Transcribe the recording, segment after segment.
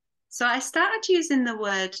So I started using the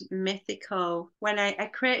word mythical when I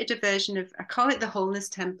created a version of, I call it the wholeness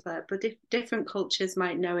template, but different cultures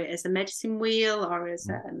might know it as a medicine wheel or as,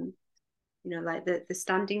 like the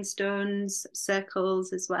standing stones,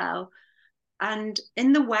 circles as well. And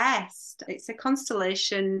in the West, it's a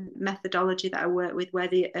constellation methodology that I work with where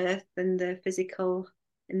the earth and the physical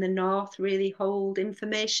in the North really hold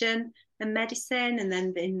information and medicine. And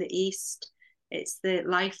then in the East, it's the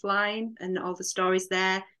lifeline and all the stories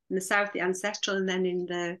there. In the South, the ancestral, and then in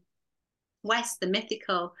the West, the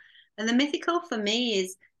mythical. And the mythical for me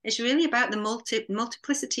is really about the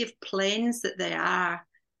multiplicity of planes that they are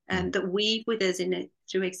and that weave with us in it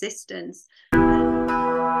through existence.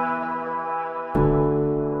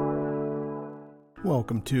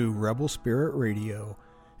 Welcome to Rebel Spirit Radio,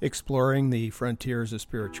 exploring the frontiers of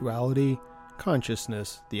spirituality,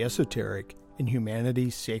 consciousness, the esoteric, and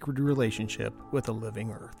humanity's sacred relationship with the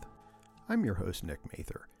living earth. I'm your host, Nick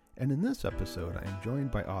Mather, and in this episode I am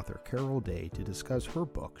joined by author Carol Day to discuss her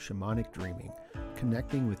book, Shamanic Dreaming,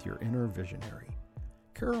 Connecting with Your Inner Visionary.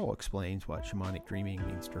 Carol explains what shamanic dreaming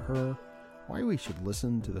means to her, why we should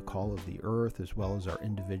listen to the call of the earth as well as our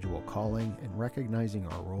individual calling and recognizing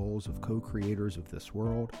our roles of co-creators of this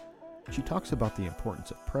world. She talks about the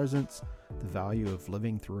importance of presence, the value of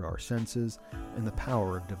living through our senses, and the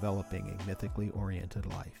power of developing a mythically oriented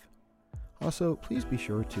life. Also, please be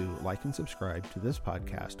sure to like and subscribe to this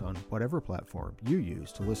podcast on whatever platform you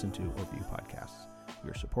use to listen to or view podcasts.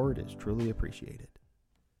 Your support is truly appreciated.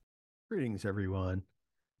 Greetings, everyone.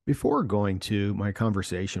 Before going to my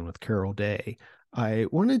conversation with Carol Day, I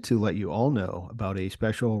wanted to let you all know about a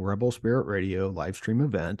special Rebel Spirit Radio live stream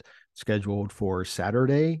event scheduled for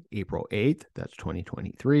Saturday, April 8th, that's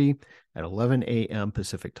 2023, at 11 a.m.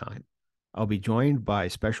 Pacific Time. I'll be joined by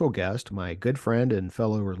special guest, my good friend and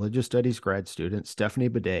fellow religious studies grad student, Stephanie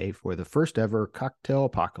Bidet, for the first ever Cocktail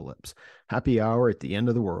Apocalypse, happy hour at the end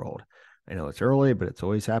of the world. I know it's early, but it's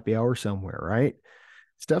always happy hour somewhere, right?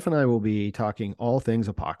 Steph and I will be talking all things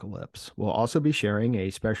apocalypse. We'll also be sharing a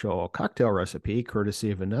special cocktail recipe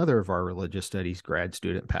courtesy of another of our religious studies grad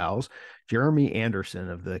student pals, Jeremy Anderson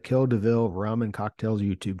of the Kill DeVille Rum and Cocktails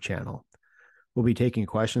YouTube channel. We'll be taking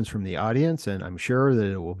questions from the audience, and I'm sure that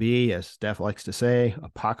it will be, as Steph likes to say,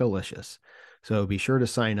 apocalypse. So be sure to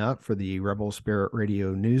sign up for the Rebel Spirit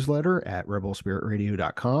Radio newsletter at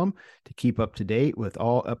rebelspiritradio.com to keep up to date with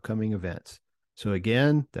all upcoming events. So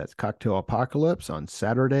again, that's Cocktail Apocalypse on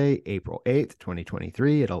Saturday, April 8th,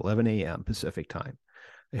 2023 at 11 a.m. Pacific Time.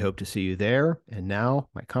 I hope to see you there. And now,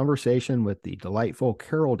 my conversation with the delightful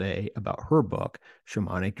Carol Day about her book,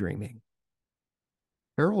 Shamanic Dreaming.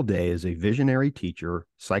 Carol Day is a visionary teacher,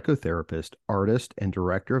 psychotherapist, artist, and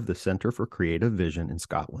director of the Center for Creative Vision in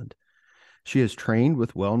Scotland. She has trained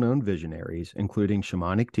with well-known visionaries, including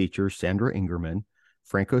shamanic teachers Sandra Ingerman,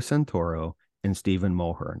 Franco Santoro, and Stephen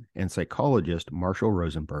Mulhern, and psychologist Marshall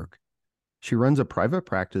Rosenberg. She runs a private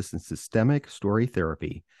practice in systemic story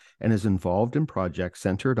therapy and is involved in projects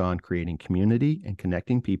centered on creating community and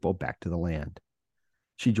connecting people back to the land.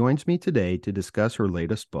 She joins me today to discuss her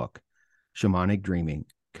latest book, Shamanic Dreaming,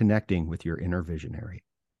 Connecting with Your Inner Visionary.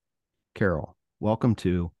 Carol, welcome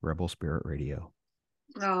to Rebel Spirit Radio.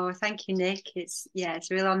 Oh, thank you, Nick. It's a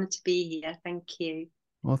real honor to be here. Thank you.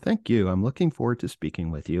 Well, thank you. I'm looking forward to speaking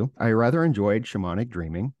with you. I rather enjoyed Shamanic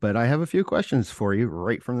Dreaming, but I have a few questions for you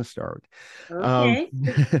right from the start. Okay.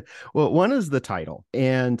 Well, one is the title.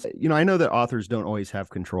 And, I know that authors don't always have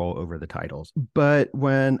control over the titles, but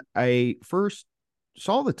when I first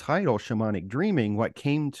saw the title, Shamanic Dreaming, what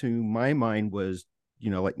came to my mind was,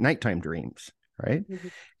 like nighttime dreams, right? Mm-hmm.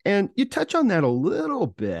 And you touch on that a little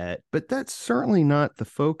bit, but that's certainly not the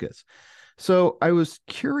focus. So I was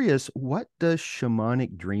curious, what does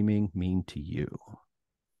shamanic dreaming mean to you?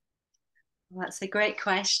 Well, that's a great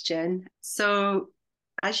question. So,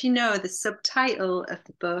 as you know, the subtitle of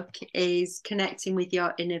the book is Connecting with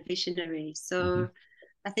Your Inner Visionary. So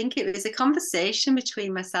I think it was a conversation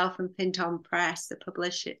between myself and Pinton Press, the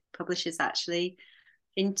publishers actually,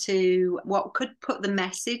 into what could put the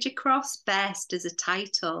message across best as a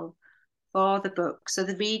title for the book. So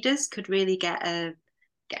the readers could really get an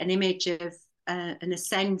image of and a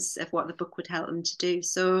sense of what the book would help them to do.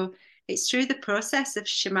 So it's through the process of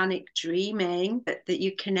shamanic dreaming that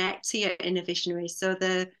you connect to your inner visionary. So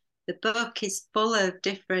the book is full of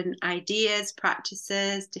different ideas,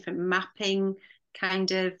 practices, different mapping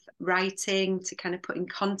kind of writing to kind of put in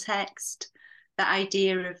context the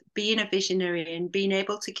idea of being a visionary and being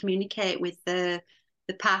able to communicate with the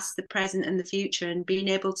past, the present, and the future, and being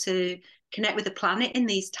able to connect with the planet in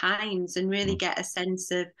these times and really get a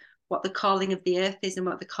sense of what the calling of the earth is and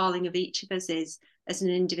what the calling of each of us is as an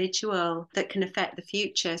individual that can affect the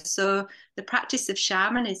future. So the practice of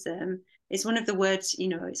shamanism is one of the words,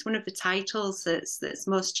 it's one of the titles that's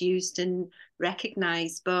most used and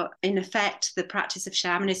recognized. But in effect, the practice of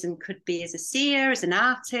shamanism could be as a seer, as an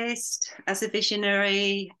artist, as a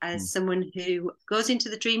visionary, as someone who goes into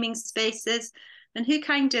the dreaming spaces and who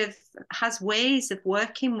kind of has ways of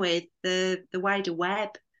working with the wider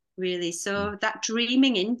web, really. So that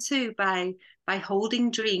dreaming into by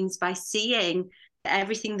holding dreams, by seeing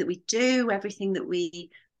everything that we do, everything that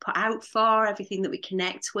we put out for, everything that we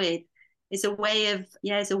connect with, is a way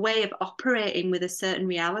of operating with a certain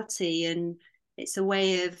reality, and it's a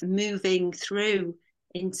way of moving through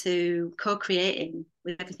into co-creating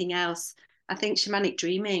with everything else. I think shamanic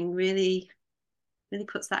dreaming really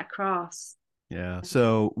puts that across. Yeah.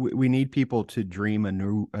 So we need people to dream a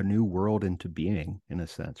new world into being, in a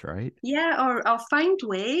sense, right? Yeah, or find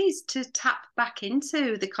ways to tap back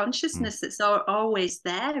into the Mm. consciousness that's always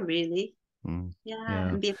there, really. Mm. Yeah, Yeah.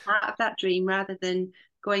 and be a part of that dream rather than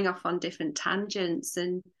going off on different tangents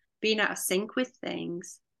and being out of sync with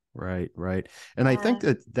things. Right, right. And I think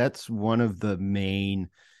that that's one of the main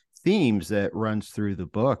themes that runs through the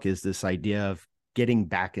book is this idea of getting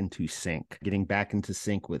back into sync, getting back into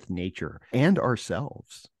sync with nature and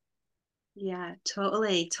ourselves. Yeah,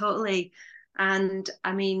 totally, totally. And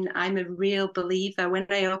I mean, I'm a real believer when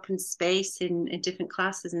I open space in different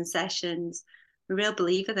classes and sessions, I'm a real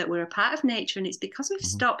believer that we're a part of nature. And it's because we've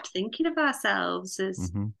Mm-hmm. stopped thinking of ourselves as,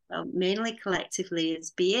 Mm-hmm. well, mainly collectively as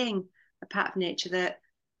being a part of nature, that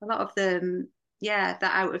a lot of them, yeah,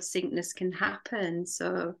 that out of syncness can happen.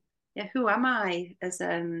 So yeah, who am I as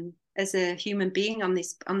a human being on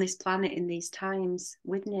this planet in these times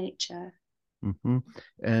with nature? Mm-hmm.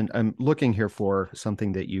 And I'm looking here for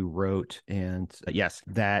something that you wrote. And yes,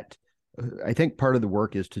 that I think part of the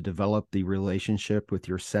work is to develop the relationship with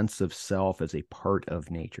your sense of self as a part of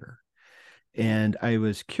nature. Yeah. And I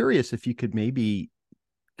was curious if you could maybe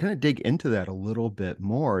kind of dig into that a little bit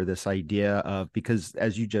more, this idea of, because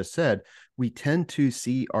as you just said, we tend to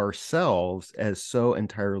see ourselves as so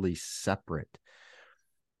entirely separate.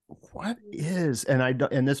 What is, and I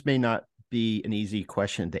don't, and this may not be an easy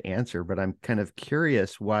question to answer, but I'm kind of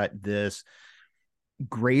curious what this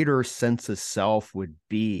greater sense of self would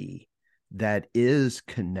be that is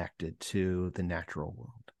connected to the natural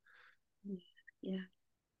world. Yeah.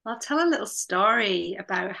 I'll tell a little story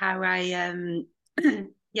about how I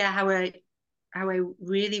yeah, how I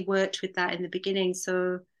really worked with that in the beginning.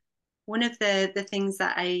 So one of the things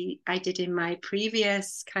that I did in my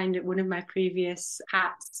previous one of my previous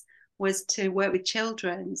hats was to work with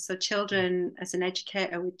children. So children as an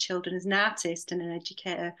educator, with children as an artist and an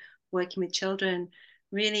educator working with children,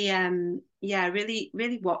 really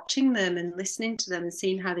really watching them and listening to them and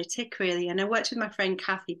seeing how they tick, really. And I worked with my friend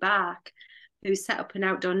Kathy Bark, who set up an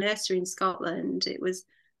outdoor nursery in Scotland. It was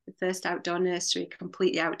the first outdoor nursery,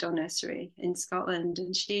 completely outdoor nursery in Scotland.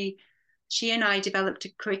 And she and I developed a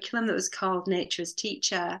curriculum that was called Nature as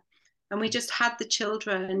Teacher. And we just had the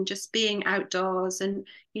children just being outdoors, and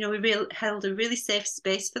we held a really safe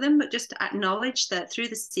space for them, but just acknowledged that through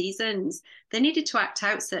the seasons they needed to act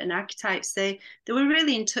out certain archetypes. They were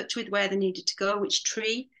really in touch with where they needed to go, which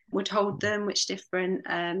tree would hold them, which different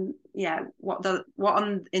what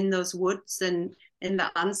on in those woods and in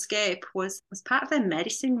that landscape was part of their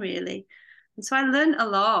medicine, really. And so I learned a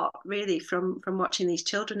lot, really, from watching these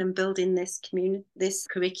children and building this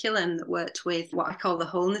curriculum that worked with what I call the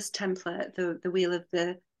wholeness template, the wheel of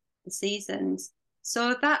the seasons.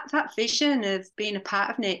 So that vision of being a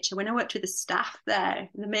part of nature, when I worked with the staff there,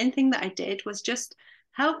 the main thing that I did was just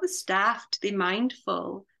help the staff to be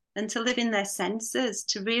mindful and to live in their senses,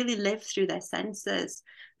 to really live through their senses,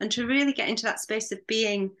 and to really get into that space of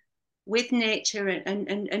being with nature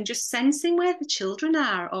and just sensing where the children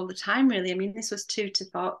are all the time, really. I mean, this was 2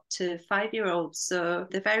 to 5 year olds, so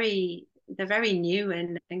they're very new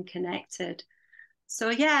and connected. So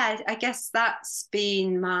yeah, I guess that's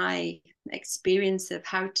been my experience of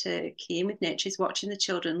how to key in with nature, is watching the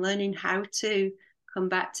children, learning how to come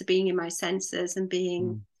back to being in my senses and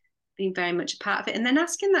being very much a part of it, and then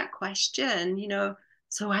asking that question,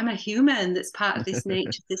 so I'm a human that's part of this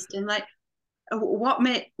nature system, like what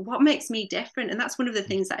makes me different? And that's one of the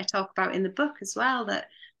things that I talk about in the book as well, that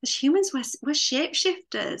as humans we're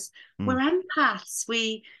shapeshifters, we're empaths,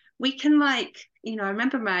 we can, like, I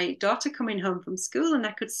remember my daughter coming home from school and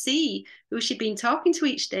I could see who she'd been talking to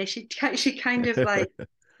each day. She kind of like,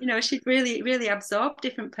 she'd really absorbed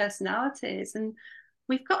different personalities, and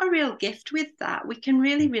we've got a real gift with that. We can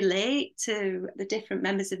really relate to the different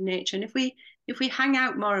members of nature, and if we hang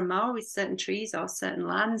out more and more with certain trees or certain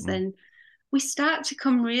lands, then we start to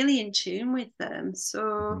come really in tune with them. Mm-hmm.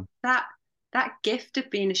 So that gift of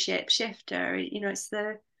being a shapeshifter, it's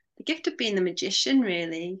the gift of being the magician,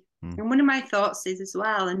 really. Mm-hmm. And one of my thoughts is as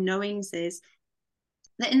well, and knowings is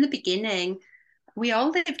that in the beginning, we all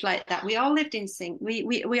lived like that. We all lived in sync. We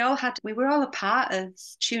were all a part of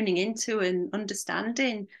tuning into and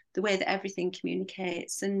understanding the way that everything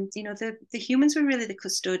communicates. And the humans were really the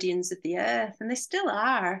custodians of the earth, and they still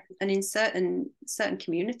are. And in certain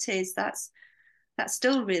communities, that's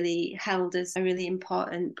still really held as a really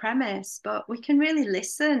important premise. But we can really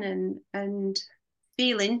listen and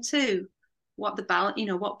feel into what the balance,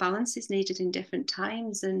 what balance is needed in different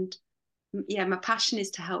times. And yeah, my passion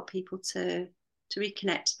is to help people to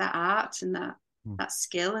reconnect to that art and that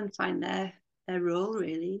skill and find their role,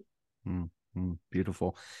 really.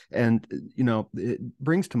 Beautiful. And, it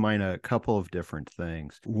brings to mind a couple of different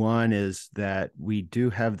things. One is that we do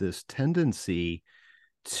have this tendency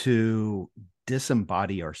to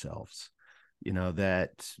disembody ourselves,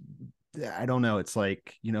 that I don't know. It's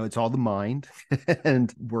like, it's all the mind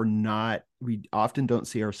and we often don't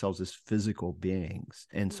see ourselves as physical beings.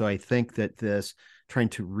 And so I think that this trying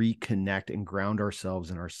to reconnect and ground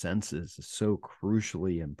ourselves in our senses is so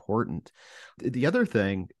crucially important. The other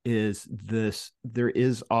thing is there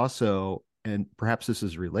is also, and perhaps this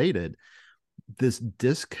is related, this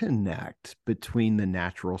disconnect between the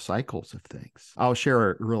natural cycles of things. I'll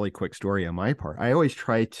share a really quick story on my part. I always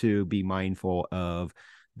try to be mindful of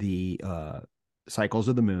the cycles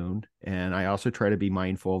of the moon, and I also try to be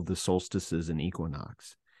mindful of the solstices and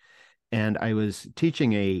equinox. And I was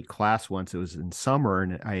teaching a class once, it was in summer,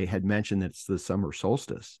 and I had mentioned that it's the summer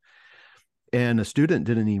solstice. And a student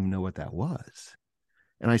didn't even know what that was.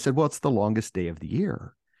 And I said, well, it's the longest day of the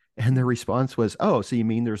year. And their response was, oh, so you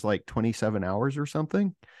mean there's like 27 hours or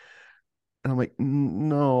something? And I'm like,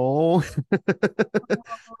 no.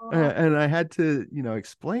 And I had to,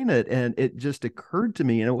 explain it. And it just occurred to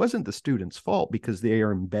me, and it wasn't the student's fault because they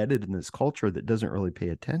are embedded in this culture that doesn't really pay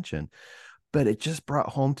attention. But it just brought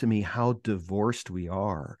home to me how divorced we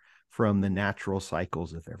are from the natural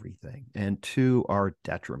cycles of everything, and to our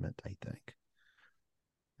detriment, I think.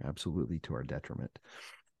 Absolutely to our detriment.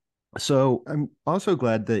 So I'm also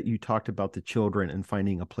glad that you talked about the children and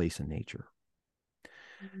finding a place in nature.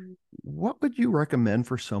 Mm-hmm. What would you recommend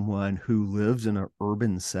for someone who lives in an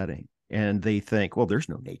urban setting and they think, well, there's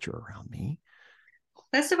no nature around me?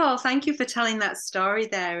 First of all, thank you for telling that story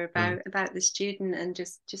there about the student, and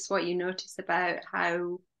just what you notice about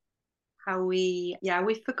how we've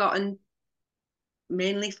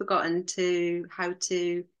mainly forgotten how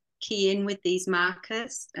to key in with these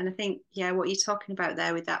markers. And I think, what you're talking about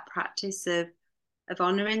there with that practice of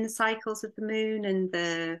honoring the cycles of the moon,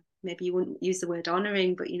 and maybe you wouldn't use the word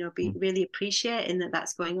honoring, but be really appreciating that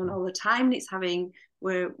that's going on all the time, and it's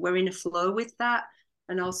we're in a flow with that.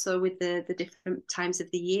 And also with the different times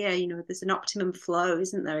of the year, there's an optimum flow,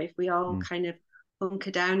 isn't there? If we all kind of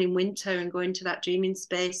hunker down in winter and go into that dreaming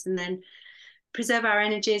space, and then preserve our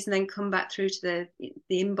energies, and then come back through to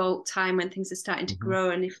the in-bulk time when things are starting to grow.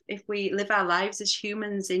 And if we live our lives as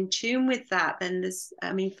humans in tune with that, then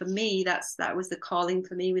for me, that was the calling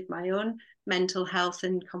for me with my own mental health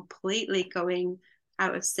and completely going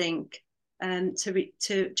out of sync.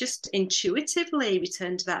 To just intuitively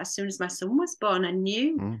return to that as soon as my son was born. I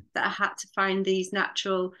knew that I had to find these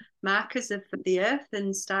natural markers of the earth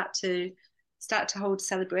and start to hold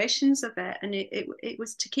celebrations of it. And it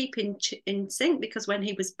was to keep in sync, because when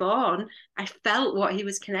he was born, I felt what he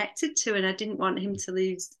was connected to, and I didn't want him to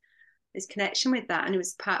lose his connection with that. And it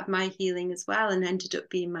was part of my healing as well, and ended up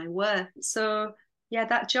being my work. So yeah,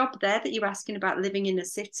 that job there that you're asking about, living in a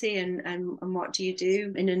city and what do you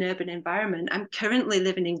do in an urban environment. I'm currently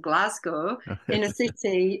living in Glasgow, in a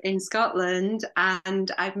city in Scotland, and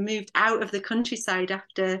I've moved out of the countryside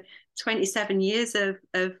after 27 years of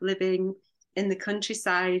living in the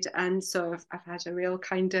countryside. And so I've had a real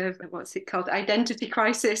kind of, what's it called, identity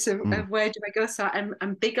crisis of where do I go. So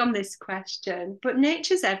I'm big on this question. But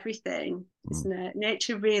nature's everything, isn't it?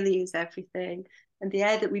 Nature really is everything. And the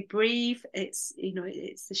air that we breathe, it's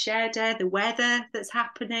the shared air, the weather that's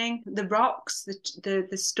happening, the rocks, the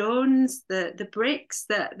stones, the bricks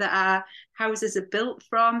that our houses are built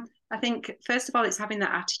from. I think, first of all, it's having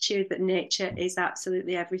that attitude that nature is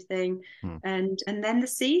absolutely everything. And then the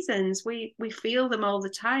seasons, we feel them all the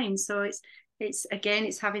time. So it's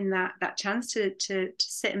having that chance to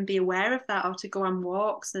sit and be aware of that, or to go on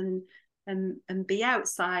walks and be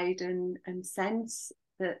outside and sense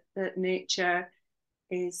that nature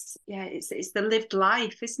is, it's the lived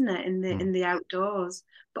life, isn't it, in the outdoors.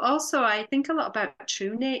 But also I think a lot about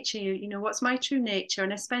true nature. What's my true nature?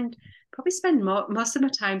 And I probably spend most of my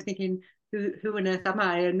time thinking, who on earth am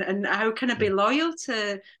I, and how can I be loyal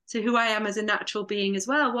to who I am as a natural being as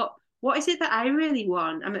well? What is it that I really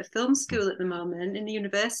want? I'm at film school at the moment in the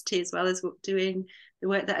university, as well as doing the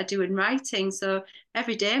work that I do in writing. So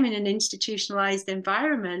every day I'm in an institutionalized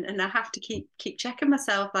environment, and I have to keep checking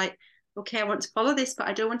myself, like, okay, I want to follow this, but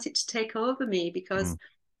I don't want it to take over me, because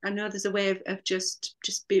I know there's a way of just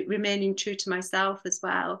remaining true to myself as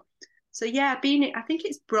well. So yeah, I think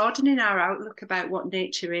it's broadening our outlook about what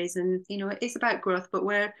nature is, and it is about growth, but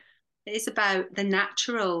it is about the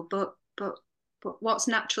natural, but what's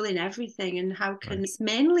natural in everything, and how can it's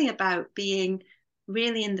mainly about being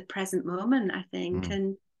really in the present moment, I think,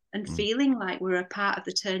 and feeling like we're a part of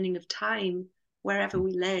the turning of time wherever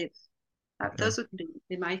we live. Those would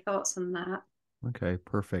be my thoughts on that. Okay,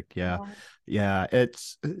 perfect. Yeah. Yeah.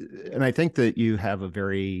 And I think that you have a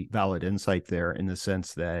very valid insight there, in the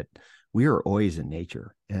sense that we are always in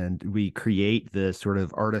nature, and we create this sort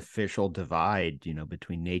of artificial divide,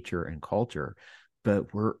 between nature and culture,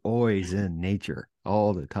 but we're always in nature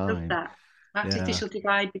all the Love time. that artificial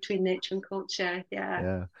divide between nature and culture.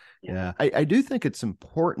 Yeah. I do think it's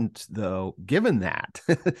important, though, given that,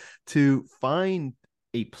 to find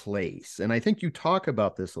a place. And I think you talk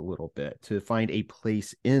about this a little bit, to find a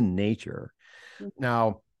place in nature.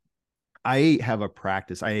 Now, I have a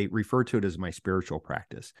practice. I refer to it as my spiritual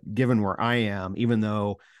practice, given where I am, even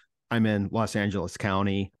though I'm in Los Angeles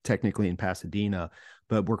County, technically in Pasadena,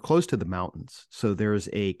 but we're close to the mountains. So there's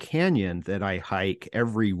a canyon that I hike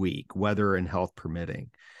every week, weather and health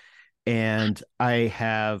permitting. And I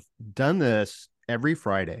have done this every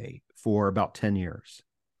Friday for about 10 years.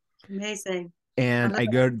 Amazing. And I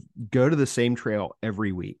go to the same trail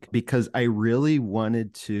every week, because I really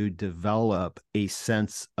wanted to develop a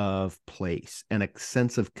sense of place and a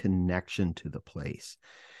sense of connection to the place.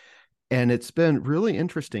 And it's been really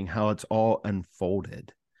interesting how it's all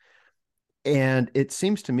unfolded. And it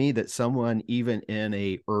seems to me that someone, even in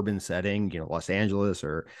a urban setting, Los Angeles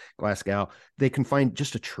or Glasgow, they can find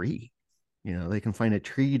just a tree. They can find a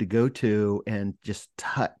tree to go to and just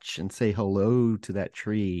touch and say hello to that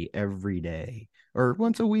tree every day, or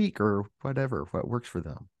once a week, or whatever, what works for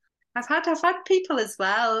them. I've had people as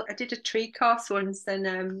well. I did a tree course once,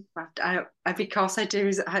 and every course I do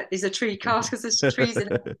is a tree course, because there's trees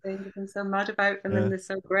in everything. I'm so mad about them, and they're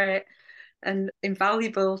so great and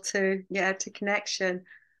invaluable to connection.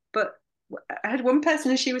 But I had one person,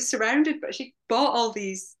 and she was surrounded, but she bought all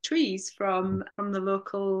these trees from the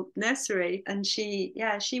local nursery, and she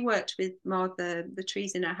worked with more the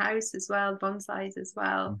trees in her house as well, bonsais as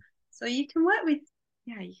well. So you can work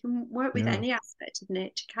with any aspect of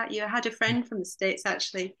nature, can't you? I had a friend from the States,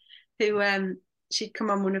 actually, who she'd come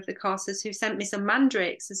on one of the courses, who sent me some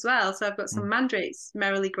mandrakes as well. So I've got some mandrakes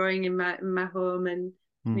merrily growing in my home, and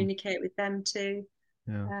communicate with them too.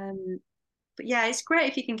 But yeah, it's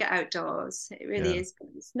great if you can get outdoors. It really is. But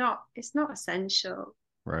it's not essential.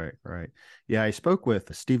 Right. Yeah, I spoke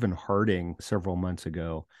with Stephen Harding several months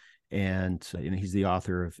ago, and he's the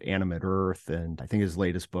author of Animate Earth, and I think his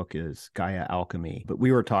latest book is Gaia Alchemy. But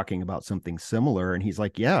we were talking about something similar, and he's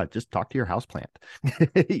like, "Yeah, just talk to your houseplant.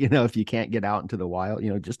 If you can't get out into the wild,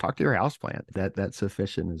 just talk to your houseplant. That's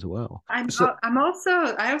sufficient as well." I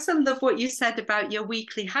also love what you said about your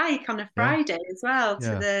weekly hike on a Friday as well.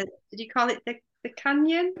 Did you call it the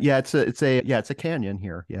canyon? Yeah, it's a canyon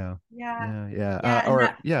here. Yeah.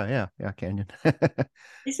 Canyon.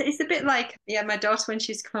 It's a bit like my daughter, when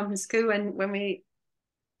she's come home from school, and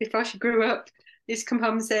before she grew up, used to come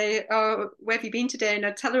home and say, "Oh, where have you been today?" And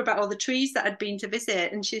I'd tell her about all the trees that I'd been to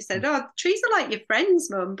visit, and she said, "Oh, trees are like your friends,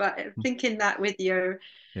 Mum." But thinking that with your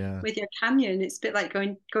canyon, it's a bit like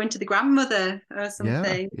going to the grandmother or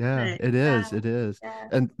something. It is.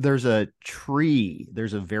 And there's a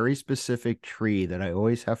very specific tree that I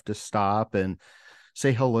always have to stop and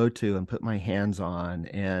say hello to and put my hands on.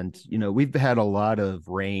 And we've had a lot of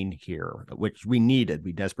rain here, which we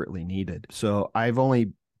desperately needed. So I've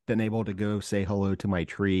only been able to go say hello to my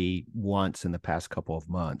tree once in the past couple of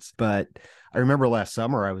months. But I remember last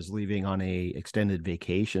summer I was leaving on a extended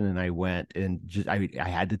vacation, and I went and I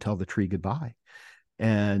had to tell the tree goodbye.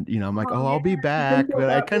 And, I'm like, I'll be back. But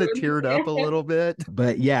I kind of teared up a little bit.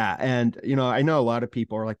 But yeah. And, I know a lot of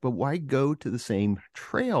people are like, but why go to the same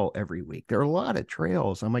trail every week? There are a lot of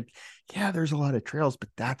trails. I'm like, yeah, there's a lot of trails, but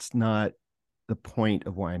that's not the point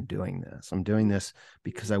of why I'm doing this. I'm doing this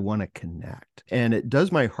because I want to connect. And it does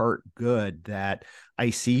my heart good that I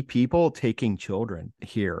see people taking children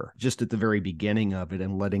here just at the very beginning of it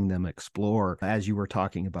and letting them explore. As you were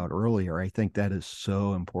talking about earlier, I think that is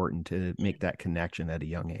so important, to make that connection at a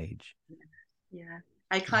young age. Yeah.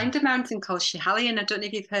 I climbed a mountain called Schiehallion. I don't know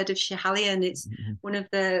if you've heard of Schiehallion. It's Mm-hmm. one of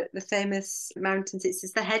the famous mountains.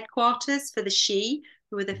 It's the headquarters for the Sidhe,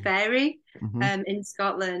 who are the fairy Mm-hmm. in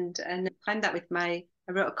Scotland. And I climbed that I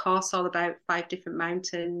wrote a course all about 5 different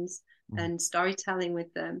mountains and storytelling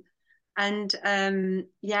with them. And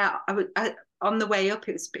yeah, on the way up,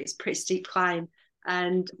 it's a pretty steep climb.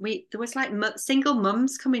 And there was like single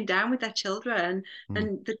mums coming down with their children,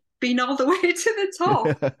 and they'd been all the way to the top.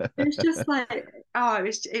 It was just like, oh,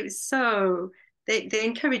 it was so, they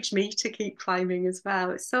encouraged me to keep climbing as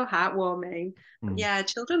well. It's so heartwarming. But yeah,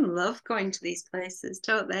 children love going to these places,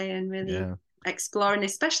 don't they? And really Yeah. exploring,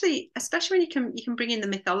 especially when you can bring in the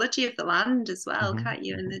mythology of the land as well, Mm-hmm. can't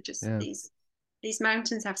you? And they're just Yeah. these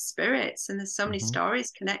mountains have spirits, and there's so many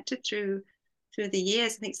stories connected through the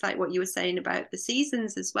years. I think it's like what you were saying about the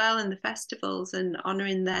seasons as well, and the festivals, and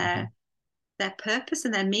honoring their purpose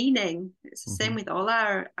and their meaning. It's the same with all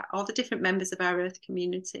the different members of our Earth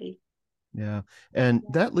community. Yeah. And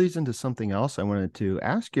that leads into something else I wanted to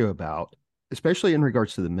ask you about, especially in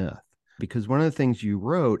regards to the myth. Because one of the things you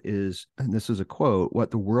wrote is, and this is a quote,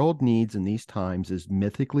 what the world needs in these times is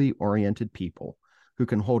mythically oriented people who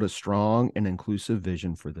can hold a strong and inclusive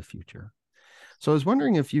vision for the future. So I was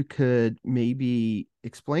wondering if you could maybe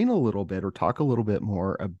explain a little bit or talk a little bit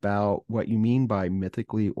more about what you mean by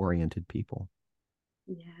mythically oriented people.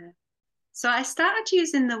 Yeah. So I started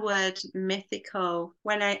using the word mythical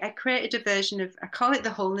when I created a version of, I call it the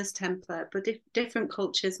wholeness template, but different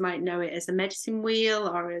cultures might know it as a medicine wheel,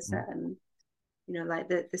 or as, like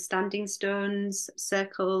the standing stones,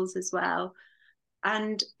 circles as well.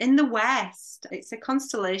 And in the West, it's a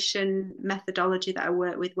constellation methodology that I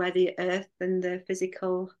work with, where the earth and the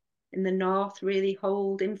physical in the North really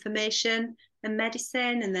hold information and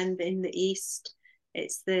medicine. And then in the East,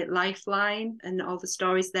 it's the lifeline and all the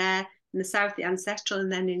stories there. In the South, the ancestral.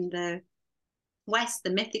 And then in the West,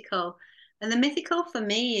 the mythical. And the mythical for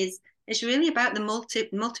me is really about the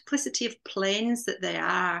multiplicity of planes that they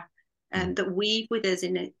are, and that weave with us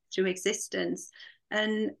through existence.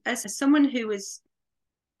 And as someone who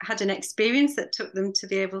had an experience that took them to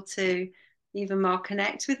be able to even more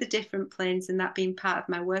connect with the different planes, and that being part of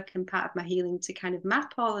my work and part of my healing, to kind of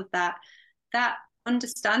map all of that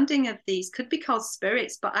understanding of these could be called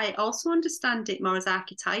spirits, but I also understand it more as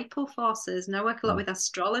archetypal forces. And I work a lot with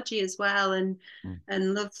astrology as well, and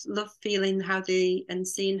love feeling and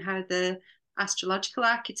seeing how the astrological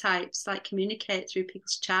archetypes like communicate through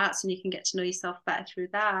people's charts, and you can get to know yourself better through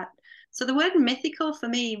that. So the word mythical for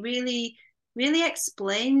me really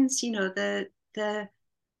explains, the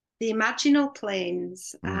imaginal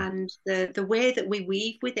planes and the way that we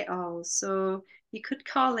weave with it all. So you could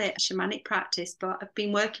call it a shamanic practice, but I've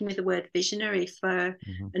been working with the word visionary for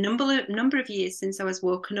a number of years, since I was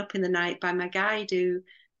woken up in the night by my guide who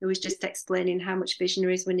was just explaining how much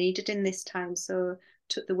visionaries were needed in this time. So I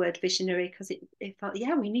took the word visionary because it felt,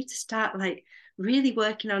 yeah, we need to start like really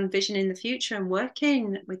working on vision in the future and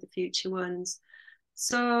working with the future ones.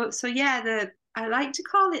 So yeah, I like to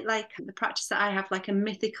call it, like, the practice that I have, like a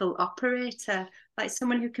mythical operator, like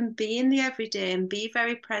someone who can be in the everyday and be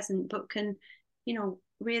very present, but can,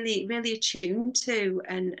 really, really attune to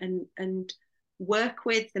and work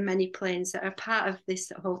with the many planes that are part of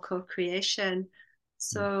this whole co-creation.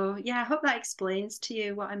 So yeah, I hope that explains to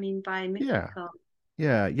you what I mean by mythical.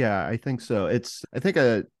 Yeah, I think so. I think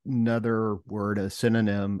another word, a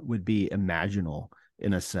synonym, would be imaginal,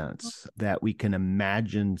 in a sense that we can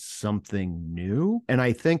imagine something new. And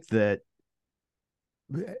I think that,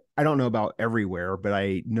 I don't know about everywhere, but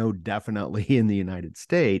I know definitely in the United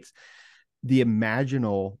States, the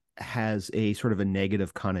imaginal has a sort of a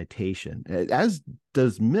negative connotation, as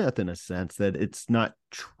does myth, in a sense that it's not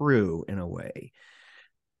true in a way.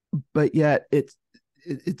 But yet it's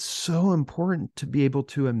so important to be able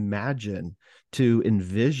to imagine, to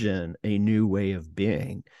envision a new way of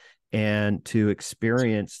being, and to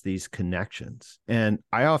experience these connections. And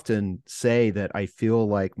I often say that I feel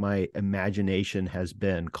like my imagination has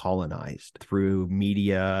been colonized through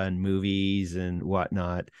media and movies and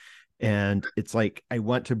whatnot. And it's like I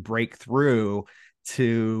want to break through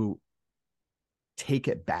to take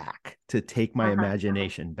it back, to take my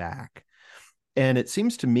imagination back. And it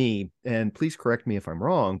seems to me, and please correct me if I'm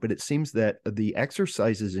wrong, but it seems that the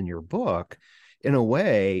exercises in your book, in a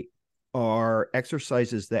way, are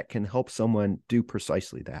exercises that can help someone do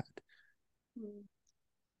precisely that.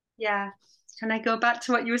 Yeah. Can I go back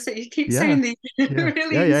to what you were saying? You keep saying these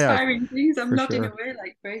really inspiring things. I'm nodding away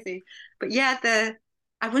like crazy. But yeah,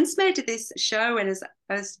 I once made this show, and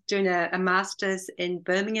I was doing a master's in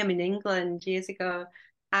Birmingham in England years ago.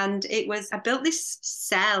 And I built this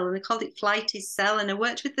cell, and they called it Flighty's cell. And I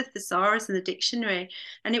worked with the thesaurus and the dictionary.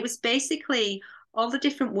 And it was basically all the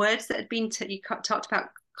different words that had been, you talked about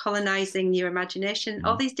colonizing your imagination,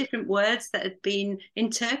 all these different words that had been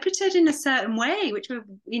interpreted in a certain way, which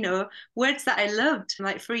were, words that I loved,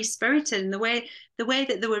 like free spirited. And the way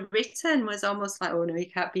that they were written was almost like, oh no, you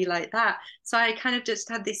can't be like that. So I kind of just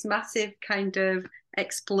had this massive kind of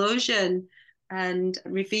explosion and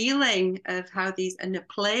revealing of how these, and a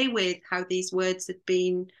play with how these words had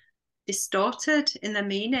been distorted in their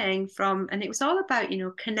meaning and it was all about,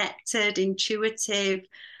 connected, intuitive,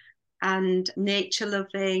 and nature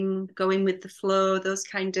loving, going with the flow, those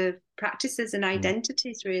kind of practices and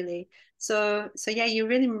identities, really. So yeah, you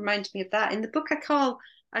really reminded me of that. In the book,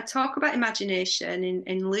 I talk about imagination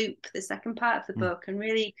in Loop, the second part of the book, and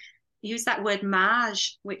really use that word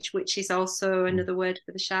maj, which is also another word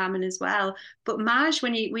for the shaman as well. But maj,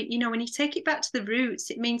 when you take it back to the roots,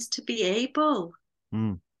 it means to be able.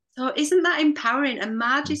 So isn't that empowering? And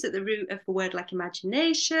maj is at the root of a word like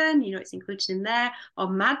imagination, it's included in there, or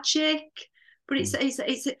magic, but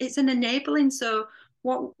it's an enabling. So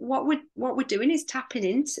what we're doing is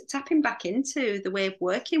tapping back into the way of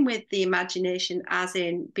working with the imagination, as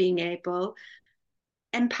in being able,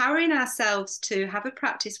 empowering ourselves to have a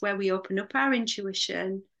practice where we open up our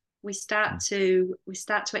intuition. We start to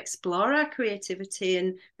explore our creativity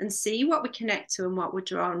and see what we connect to and what we're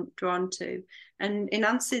drawn to. And in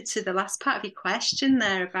answer to the last part of your question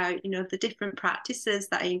there about, the different practices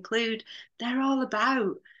that I include, they're all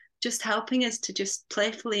about just helping us to just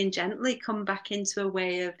playfully and gently come back into a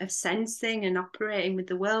way of sensing and operating with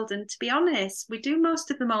the world. And to be honest, we do most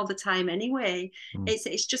of them all the time anyway.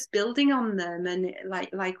 It's just building on them, and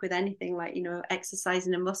like with anything, like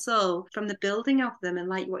exercising a muscle, from the building of them, and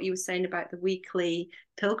like what you were saying about the weekly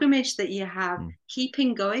pilgrimage that you have,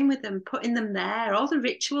 keeping going with them, putting them there. All the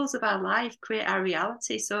rituals of our life create our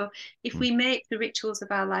reality. So if we make the rituals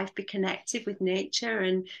of our life be connected with nature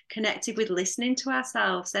and connected with listening to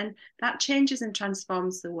ourselves, then that changes and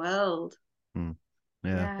transforms the world.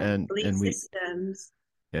 And we systems.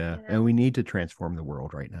 And we need to transform the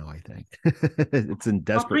world right now, I think. It's in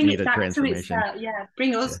desperate need of transformation.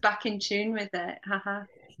 Bring us back in tune with it.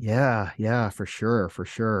 Yeah, for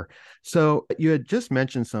sure. So you had just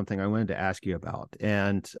mentioned something I wanted to ask you about.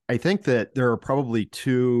 And I think that there are probably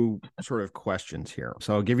two sort of questions here.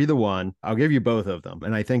 So I'll give you I'll give you both of them.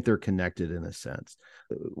 And I think they're connected in a sense.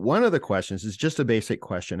 One of the questions is just a basic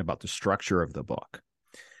question about the structure of the book.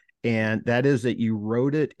 And that is that you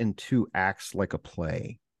wrote it in 2 acts like a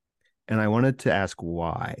play. And I wanted to ask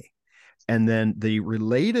why. And then the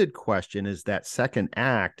related question is that second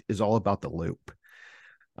act is all about the loop.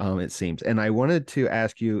 It seems. And I wanted to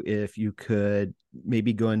ask you if you could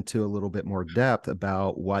maybe go into a little bit more depth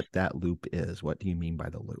about what that loop is. What do you mean by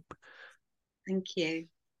the loop? Thank you.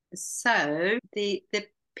 So the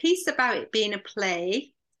piece about it being a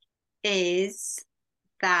play is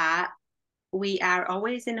that we are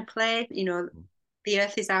always in a play. The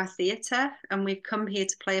earth is our theatre, and we've come here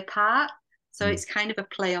to play a part. So it's kind of a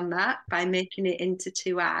play on that by making it into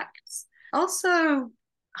 2 acts. Also,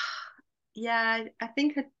 yeah, I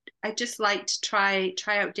think I just like to try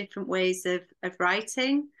out different ways of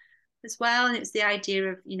writing as well. And it's the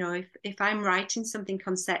idea of, if I'm writing something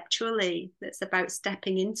conceptually that's about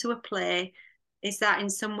stepping into a play, is that in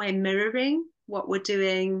some way mirroring what we're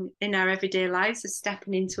doing in our everyday lives, of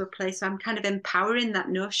stepping into a play? So I'm kind of empowering that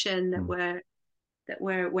notion that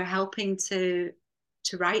we're helping to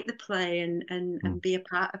write the play and be a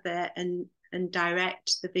part of it and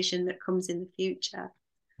direct the vision that comes in the future.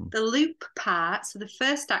 The loop part, so the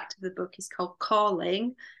first act of the book is called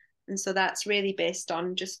Calling. And so that's really based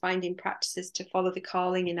on just finding practices to follow the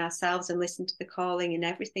calling in ourselves and listen to the calling in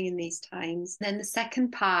everything in these times. Then the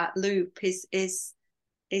second part, Loop, is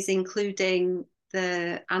including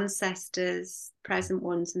the ancestors, present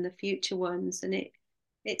ones and the future ones. And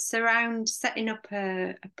it's around setting up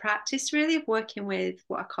a practice, really, of working with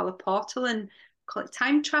what I call a portal, and call it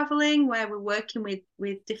time traveling, where we're working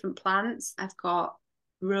with different plants. I've got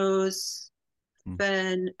rose,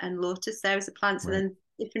 fern, and lotus there as the plants, and then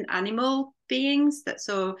different animal beings.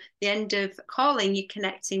 So the end of Calling, you're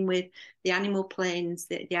connecting with the animal planes,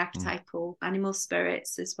 the archetypal animal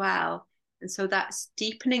spirits as well. And so that's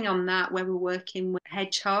deepening on that, where we're working with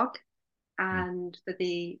hedgehog and for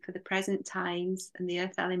the present times and the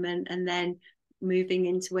earth element, and then moving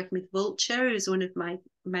into working with vulture, who's one of my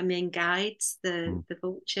main guides, the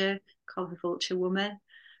vulture, called the vulture woman.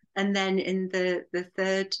 And then in the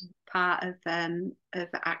third part of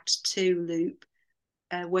Act 2, Loop,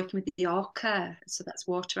 working with the orca, so that's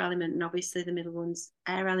water element, and obviously the middle one's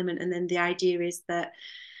air element. And then the idea is that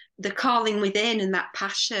the calling within and that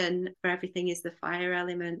passion for everything is the fire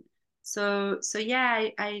element. So yeah,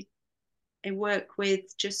 I work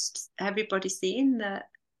with just everybody seeing that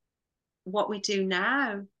what we do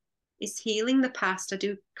now is healing the past. I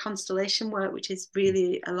do constellation work, which is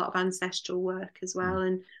really a lot of ancestral work as well,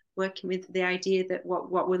 and working with the idea that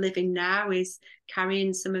what we're living now is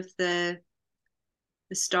carrying some of the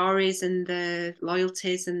stories and the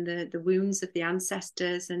loyalties and the wounds of the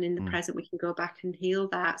ancestors, and in the present we can go back and heal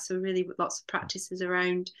that. So really lots of practices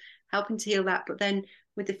around helping to heal that. But then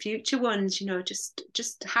with the future ones,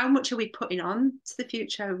 just how much are we putting on to the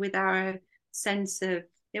future with our sense of,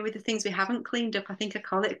 with the things we haven't cleaned up. I think I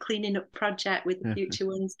call it a cleaning up project with the future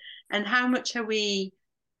ones. And how much are we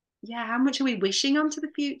wishing onto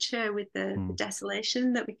the future with the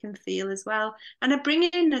desolation that we can feel as well? And I bring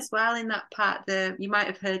in as well in that part, you might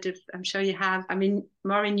have heard of, I'm sure you have, I mean,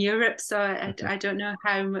 more in Europe, so I don't know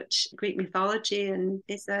how much Greek mythology and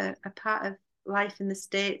is a part of life in the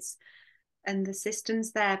States and the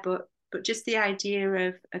systems there, but just the idea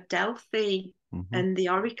of Delphi and the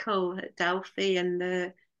oracle at Delphi and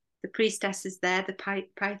the priestesses there, the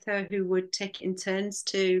Pythor, who would take it in turns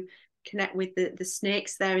to connect with the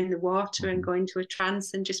snakes there in the water and go into a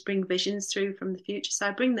trance and just bring visions through from the future. So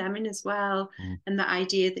I bring them in as well. And the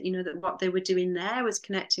idea that, that what they were doing there was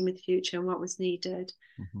connecting with the future and what was needed.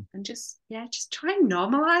 And just try and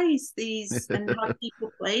normalize these and have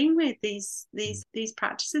people playing with these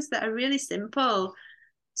practices that are really simple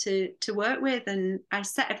to work with. And I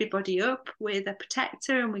set everybody up with a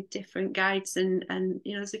protector and with different guides, and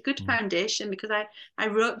it's a good foundation, because I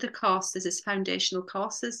wrote the courses as foundational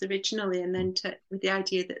courses originally, and then with the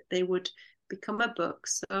idea that they would become a book.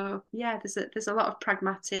 So yeah, there's a lot of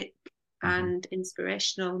pragmatic and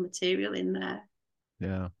inspirational material in there.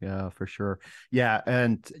 Yeah, for sure. Yeah.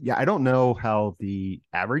 And I don't know how the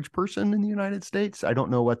average person in the United States, I don't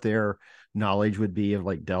know what their knowledge would be of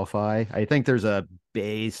like Delphi. I think there's a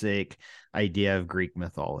basic idea of Greek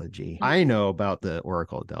mythology. I know about the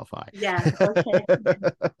Oracle of Delphi. Yeah. Okay.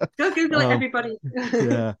 Go Google it, everybody.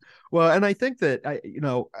 Yeah. Well, and I think that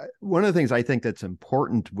one of the things I think that's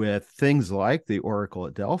important with things like the Oracle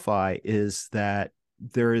at Delphi is that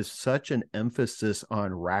there is such an emphasis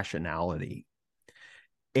on rationality.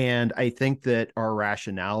 And I think that our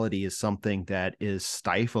rationality is something that is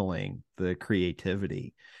stifling the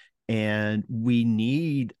creativity. And we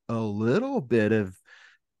need a little bit of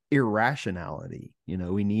irrationality.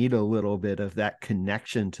 We need a little bit of that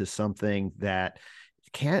connection to something that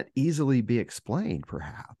can't easily be explained,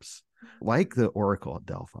 perhaps, like the Oracle at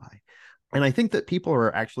Delphi. And I think that people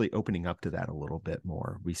are actually opening up to that a little bit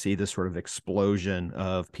more. We see this sort of explosion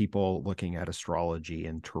of people looking at astrology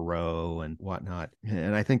and tarot and whatnot.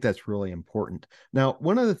 And I think that's really important. Now,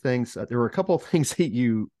 one of the things, there were a couple of things that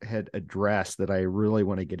you had addressed that I really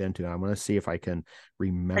want to get into. I'm going to see if I can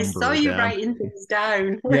remember. I saw you writing things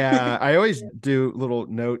down. Yeah, I always do little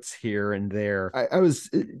notes here and there. I was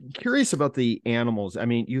curious about the animals. I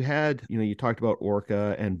mean, you talked about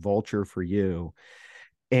orca and vulture for you.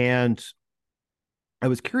 And I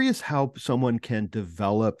was curious how someone can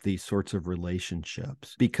develop these sorts of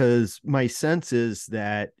relationships, because my sense is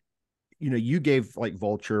that, you gave like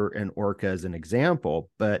vulture and orca as an example,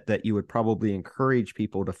 but that you would probably encourage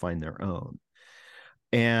people to find their own.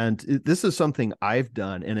 And this is something I've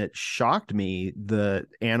done, and it shocked me, the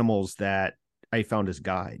animals that I found as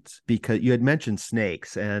guides, because you had mentioned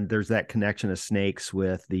snakes, and there's that connection of snakes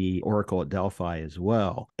with the Oracle at Delphi as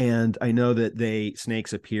well. And I know that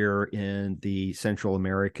snakes appear in the Central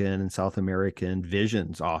American and South American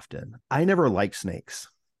visions often. I never liked snakes.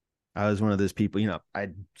 I was one of those people,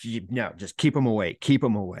 just keep them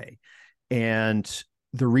away. And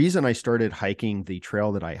the reason I started hiking the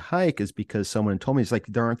trail that I hike is because someone told me, it's like,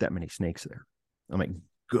 there aren't that many snakes there. I'm like,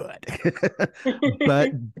 good.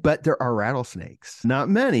 but there are rattlesnakes, not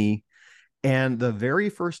many. And the very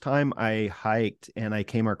first time I hiked and I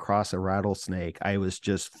came across a rattlesnake, I was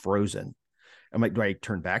just frozen. I'm like, do I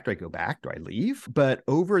turn back? Do I go back? Do I leave? But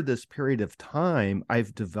over this period of time,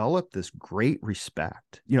 I've developed this great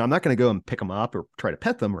respect. I'm not going to go and pick them up or try to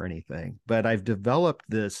pet them or anything, but I've developed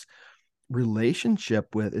this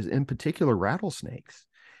relationship with, in particular, rattlesnakes.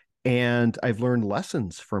 And I've learned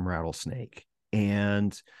lessons from rattlesnake.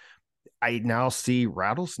 And I now see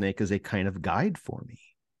rattlesnake as a kind of guide for me.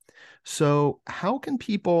 So how can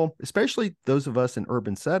people, especially those of us in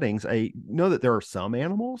urban settings, I know that there are some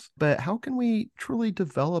animals, but how can we truly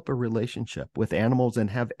develop a relationship with animals and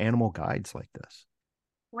have animal guides like this?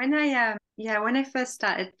 When I first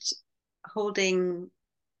started holding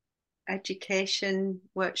education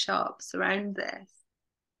workshops around this.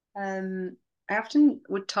 I often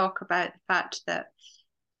would talk about the fact that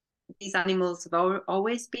these animals have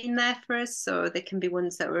always been there for us. So they can be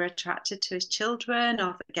ones that we're attracted to as children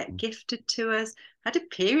or that get gifted to us. I had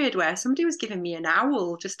a period where somebody was giving me an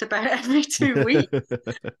owl just about every 2 weeks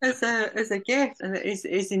as a gift. And it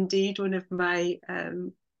is indeed one of my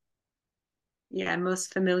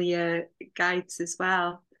most familiar guides as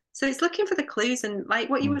well. So it's looking for the clues, and like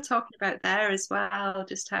what you were talking about there as well,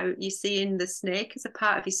 just how you're seeing the snake as a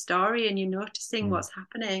part of his story and you're noticing what's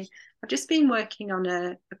happening. I've just been working on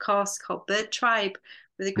a course called Bird Tribe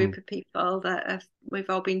with a group of people that we've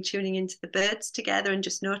all been tuning into the birds together and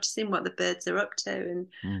just noticing what the birds are up to.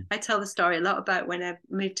 And I tell the story a lot about when I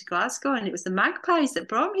moved to Glasgow, and it was the magpies that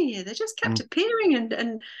brought me here. They just kept appearing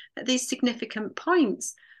and at these significant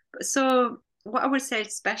points. So what I would say,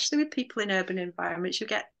 especially with people in urban environments, you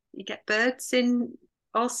get birds in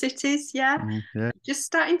all cities, just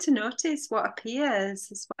starting to notice what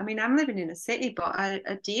appears. I mean, I'm living in a city, but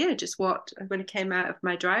a deer just walked when I came out of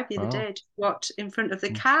my drive the other day, just walked in front of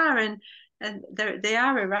the car, and they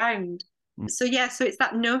are around. So so it's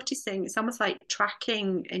that noticing. It's almost like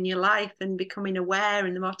tracking in your life and becoming aware,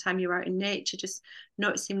 and the more time you're out in nature, just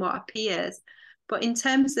noticing what appears. But in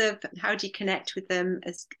terms of how do you connect with them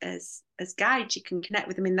as guides, you can connect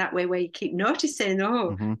with them in that way where you keep noticing,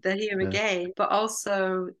 they're here again. But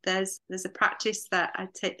also there's a practice that I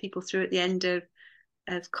take people through at the end of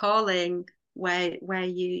calling, where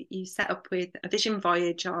you set up with a vision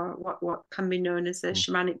voyage, or what can be known as a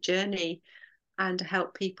shamanic journey, and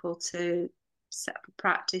help people to set up a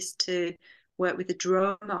practice to work with a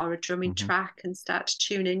drum or a drumming track and start to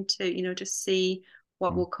tune into, just see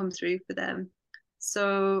what will come through for them.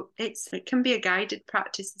 So it can be a guided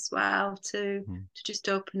practice as well to just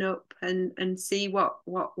open up and see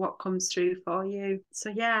what comes through for you.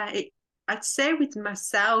 So I'd say with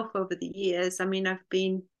myself over the years, I mean, I've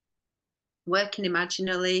been working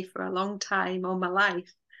imaginally for a long time, all my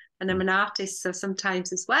life. And I'm an artist, so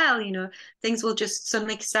sometimes as well, things will just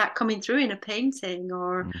suddenly start coming through in a painting,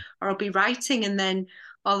 or I'll be writing, and then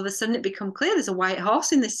all of a sudden it become clear there's a white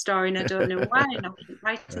horse in this story and I don't know why, and I'll keep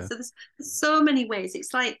writing. So there's so many ways.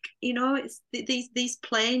 It's like, it's these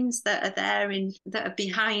planes that are there that are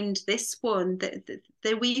behind this one that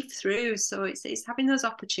they weave through. So it's having those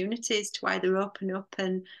opportunities to either open up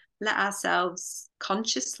and let ourselves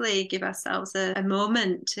consciously give ourselves a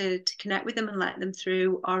moment to connect with them and let them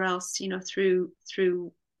through, or else,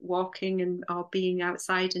 through walking or being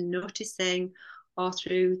outside and noticing, or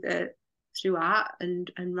through art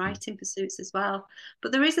and writing pursuits as well.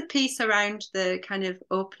 But there is a piece around the kind of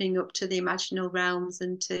opening up to the imaginal realms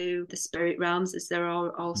and to the spirit realms, as they're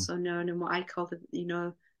also known, and what I call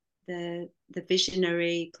the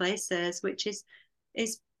visionary places, which is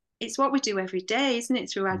it's what we do every day, isn't it?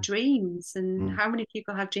 Through our dreams. And how many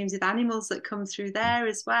people have dreams with animals that come through there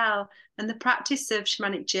as well? And the practice of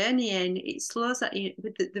shamanic journeying, it slows that.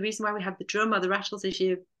 With the reason why we have the drum or the rattles, as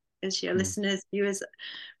your listeners, viewers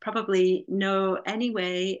probably know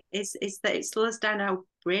anyway, is that it slows down our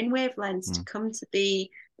brain wavelengths to come to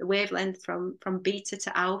be the wavelength from beta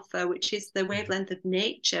to alpha, which is the wavelength of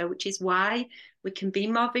nature, which is why we can be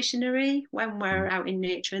more visionary when we're out in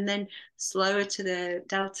nature, and then slower to the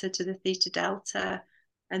delta, to the theta delta,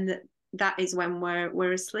 and that is when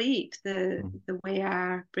we're asleep. The way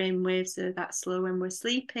our brain waves are that slow when we're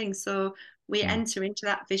sleeping. So we enter into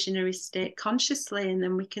that visionary state consciously, and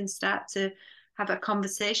then we can start to have a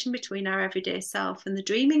conversation between our everyday self and the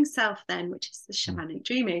dreaming self then, which is the shamanic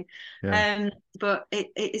dreaming. But it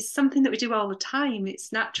is something that we do all the time.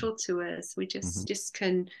 It's natural to us. We just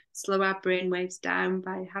can slow our brain waves down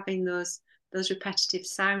by having those repetitive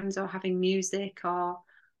sounds, or having music, or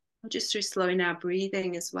just through slowing our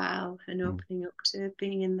breathing as well, and opening up to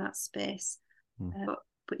being in that space. But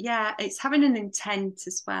it's having an intent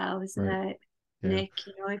as well, isn't it? Nick,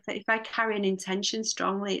 if I carry an intention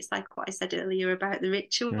strongly, it's like what I said earlier about the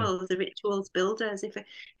rituals builders. If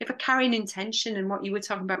I carry an intention, and what you were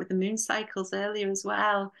talking about with the moon cycles earlier as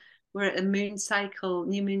well, we're at a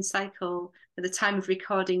new moon cycle at the time of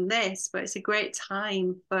recording this, but it's a great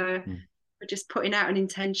time for just putting out an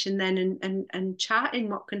intention then, and charting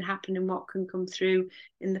what can happen and what can come through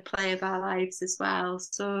in the play of our lives as well.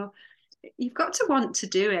 So you've got to want to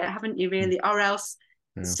do it, haven't you, really? Or else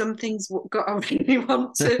some things got to really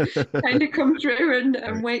want to kind of come through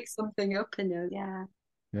and wake something up in you. Yeah,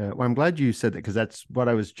 well, I'm glad you said that, because that's what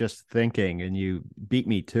I was just thinking, and you beat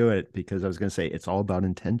me to it, because I was going to say it's all about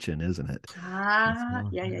intention, isn't it?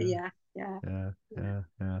 Yeah.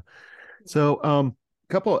 So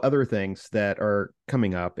couple of other things that are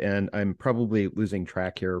coming up, and I'm probably losing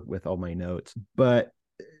track here with all my notes, but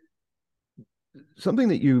something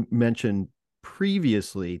that you mentioned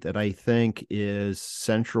previously that I think is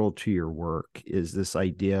central to your work is this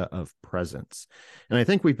idea of presence. And I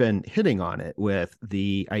think we've been hitting on it with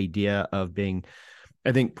the idea of being,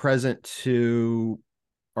 I think, present to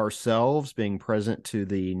ourselves, being present to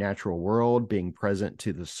the natural world, being present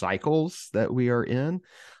to the cycles that we are in.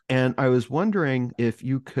 And I was wondering if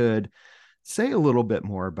you could say a little bit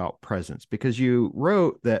more about presence, because you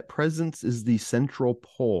wrote that presence is the central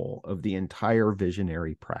pole of the entire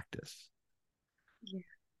visionary practice. Yeah,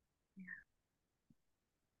 yeah.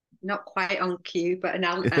 Not quite on cue, but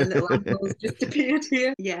a little apple's just appeared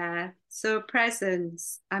here. Yeah. So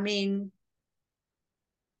presence, I mean,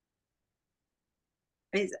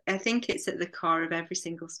 I think it's at the core of every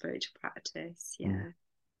single spiritual practice. Yeah. Mm.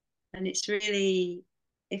 And it's really,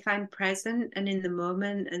 if I'm present and in the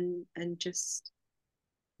moment and just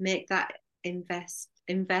make that invest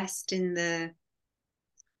in the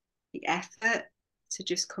effort to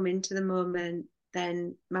just come into the moment,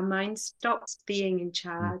 then my mind stops being in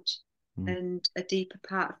charge, Mm. and a deeper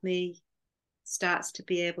part of me starts to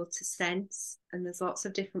be able to sense. And there's lots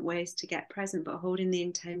of different ways to get present, but holding the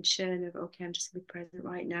intention of, okay, I'm just going to be present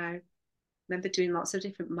right now. I remember doing lots of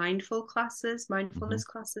different mindfulness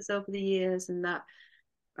classes over the years, and that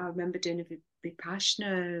I remember doing a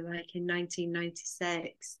Vipassana like in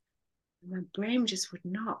 1996. My brain just would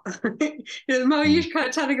not. The more you kind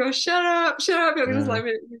of trying to go, shut up, it was like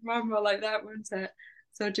my mom like that, wasn't it?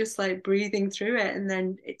 So just like breathing through it, and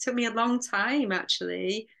then it took me a long time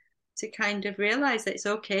actually to kind of realize that it's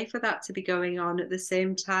okay for that to be going on at the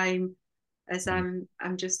same time as I'm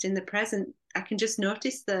just in the present. I can just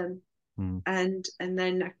notice them, and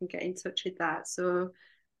then I can get in touch with that. So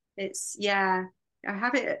it's, yeah, I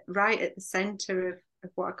have it right at the center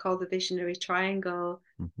of what I call the visionary triangle,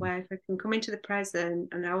 where if I can come into the present,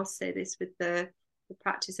 and I always say this with the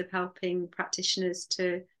practice of helping practitioners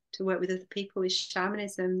to work with other people with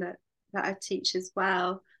shamanism that I teach as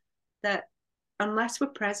well, that unless we're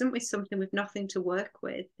present with something with nothing to work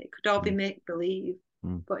with, it could all be make believe.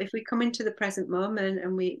 But if we come into the present moment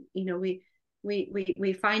and we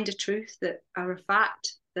find a truth that are a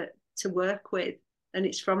fact that to work with, and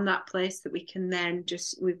it's from that place that we can then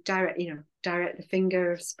just direct the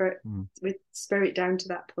finger of spirit with spirit down to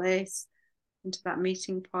that place, into that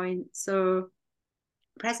meeting point. So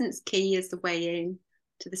presence key is the way in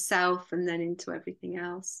to the self and then into everything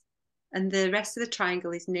else. And the rest of the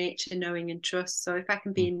triangle is nature, knowing, and trust. So if I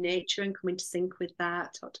can be in nature and come into sync with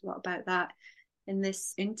that, talked a lot about that in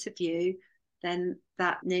this interview, then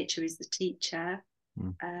that nature is the teacher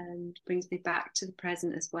and brings me back to the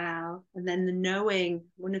present as well. And then the knowing,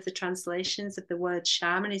 one of the translations of the word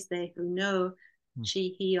shaman is they who know,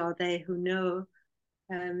 she, he, or they who know.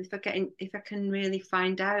 If I can really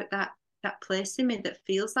find out that place in me that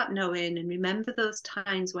feels that knowing, and remember those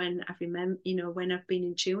times when when I've been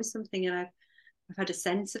in tune with something and I've had a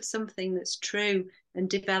sense of something that's true and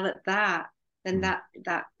developed that, then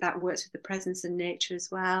that works with the presence and nature as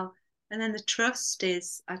well. And then the trust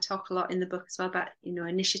is, I talk a lot in the book as well about,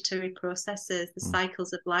 initiatory processes, the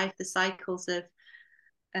cycles of life, the cycles of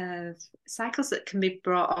cycles that can be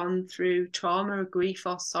brought on through trauma or grief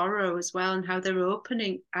or sorrow as well, and how they're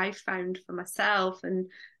opening. I found for myself and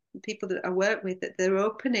people that I work with that they're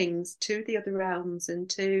openings to the other realms and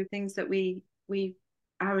to things that we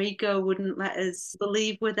our ego wouldn't let us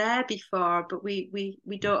believe were there before, but we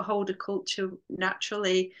don't hold a culture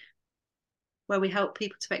naturally where we help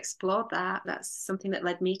people to explore that. That's something that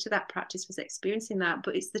led me to that practice, was experiencing that.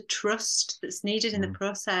 But it's the trust that's needed in the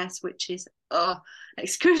process, which is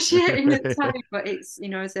excruciating at times. But it's,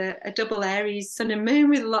 as a double Aries sun and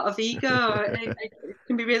moon with a lot of ego, I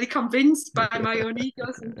can be really convinced by my own ego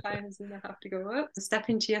sometimes, and I have to go up, step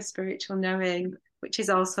into your spiritual knowing, which is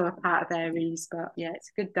also a part of Aries. But yeah, it's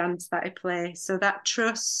a good dance that I play. So that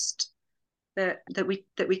trust that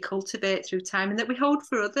we cultivate through time and that we hold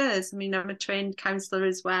for others. I mean, I'm a trained counsellor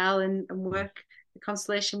as well, and work the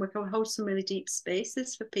constellation work. I hold some really deep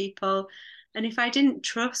spaces for people, and if I didn't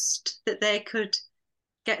trust that they could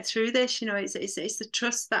get through this, it's the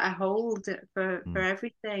trust that I hold for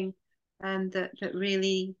everything, and that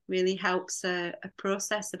really helps a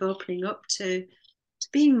process of opening up to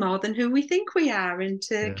being more than who we think we are, and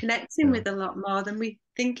to connecting with a lot more than we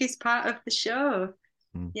think is part of the show.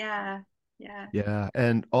 Yeah.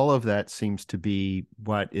 And all of that seems to be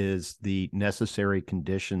what is the necessary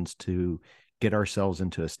conditions to get ourselves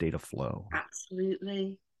into a state of flow.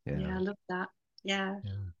 Absolutely. Yeah, I love that. Yeah.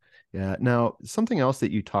 Now, something else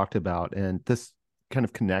that you talked about, and this kind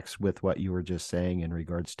of connects with what you were just saying in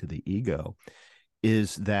regards to the ego,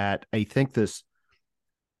 is that I think this,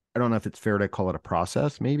 I don't know if it's fair to call it a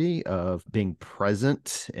process, maybe, of being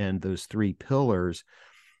present, and those three pillars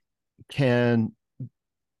can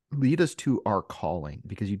lead us to our calling,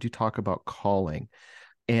 because you do talk about calling.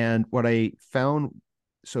 And what I found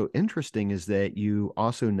so interesting is that you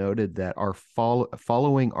also noted that our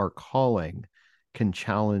following our calling can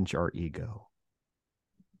challenge our ego.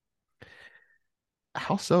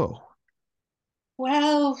 How so?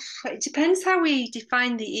 Well, it depends how we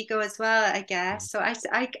define the ego as well, I guess. So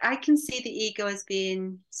I can see the ego as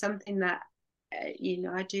being something that,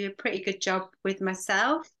 I do a pretty good job with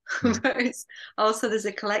myself. Mm, But it's also, there's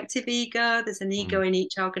a collective ego, there's an ego mm, in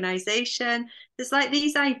each organization. There's like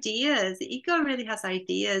these ideas. The ego really has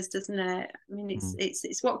ideas, doesn't it? I mean, it's mm,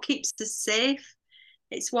 it's what keeps us safe.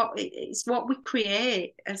 It's what we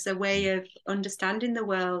create as a way of understanding the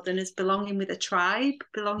world, and as belonging with a tribe,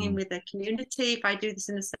 belonging mm, with a community. If I do this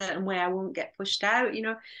in a certain way, I won't get pushed out. The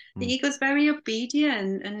mm, ego's very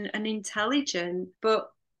obedient and intelligent. But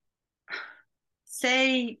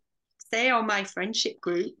say on my friendship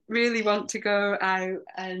group really want to go out,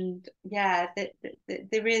 and yeah,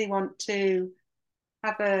 they really want to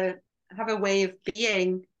have a way of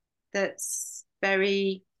being that's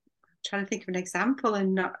very, trying to think of an example,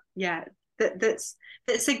 and not, yeah, that's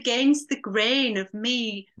against the grain of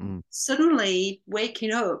me mm, suddenly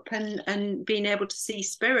waking up and being able to see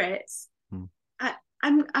spirits. mm,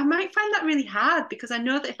 I might find that really hard, because I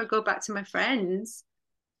know that if I go back to my friends,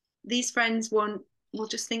 these friends will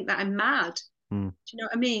just think that I'm mad. mm. Do you know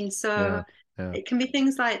what I mean? So Yeah, yeah. it can be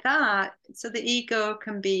things like that. So the ego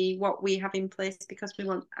can be what we have in place, because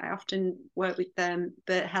I often work with Bert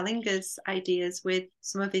Hellinger's ideas, with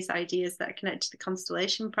some of his ideas that are connected to the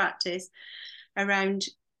constellation practice, around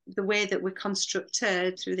the way that we're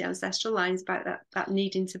constructed through the ancestral lines, about that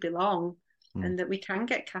needing to belong, Mm, and that we can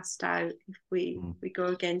get cast out if we mm. we go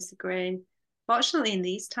against the grain. Fortunately, in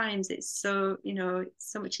these times, it's so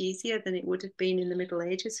much easier than it would have been in the Middle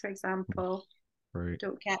Ages, for example. Right.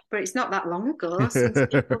 Don't get, but it's not that long ago since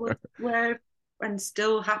people were, and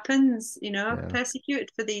still happens, Yeah. persecuted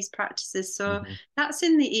for these practices. So Hmm. that's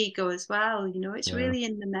in the ego as well. It's Yeah. really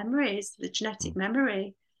in the memories, the genetic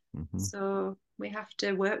memory. Mm-hmm. So we have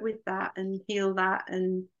to work with that and heal that,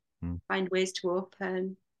 and find ways to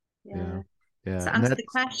open. Yeah. Yeah. Yeah. So And answer the that's,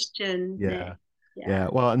 question, yeah. Nick. Yeah. Yeah.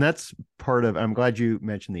 Well, and that's part of, I'm glad you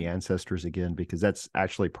mentioned the ancestors again, because that's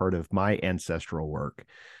actually part of my ancestral work,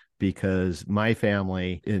 because my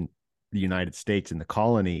family in the United States, in the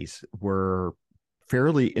colonies, were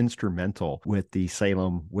fairly instrumental with the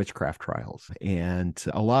Salem witchcraft trials and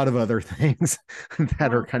a lot of other things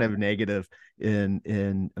that are Oh, kind of negative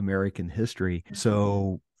in American history.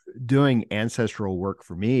 So doing ancestral work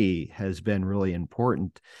for me has been really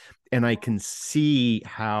important. And I can see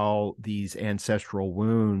how these ancestral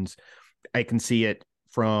wounds, I can see it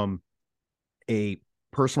from a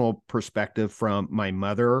personal perspective, from my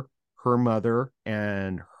mother, her mother,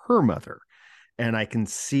 and her mother. And I can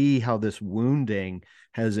see how this wounding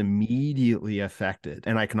has immediately affected.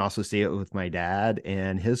 And I can also see it with my dad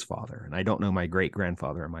and his father. And I don't know my great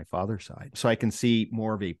grandfather on my father's side. So I can see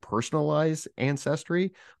more of a personalized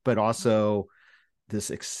ancestry, but also this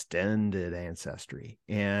extended ancestry,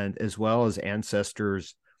 and as well as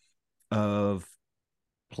ancestors of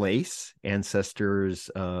place, ancestors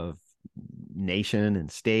of nation and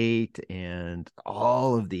state, and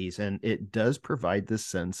all of these. And it does provide this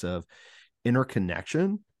sense of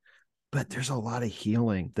interconnection, but there's a lot of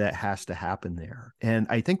healing that has to happen there. And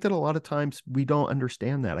I think that a lot of times we don't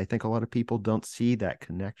understand that. I think a lot of people don't see that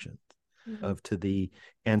connection mhm. of to the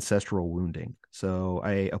ancestral wounding. So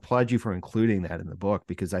I applaud you for including that in the book,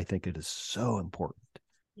 because I think it is so important.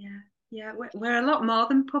 Yeah, yeah, we're a lot more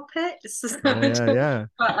than puppets. Yeah, yeah, yeah.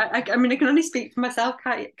 But I mean, I can only speak for myself,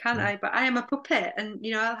 can't Yeah, I? But I am a puppet, and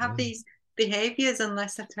I'll have yeah. these behaviors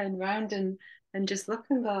unless I turn around and just look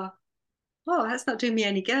and go, oh, that's not doing me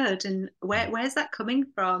any good. And where's that coming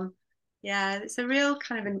from? Yeah, it's a real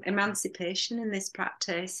kind of an emancipation in this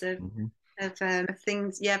practice of Mm-hmm. of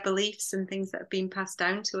things, yeah, beliefs and things that have been passed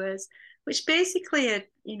down to us, which basically are,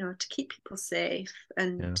 to keep people safe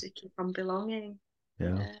and Yeah, to keep on belonging.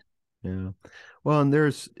 yeah, Yeah. yeah. Well, and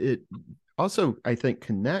there's it also, I think,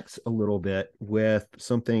 connects a little bit with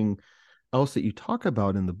something else that you talk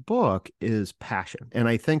about in the book, is passion. And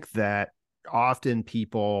I think that often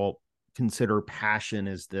people consider passion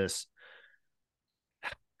as this,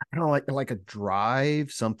 I don't know, like a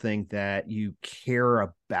drive, something that you care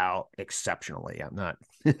about exceptionally. I'm not,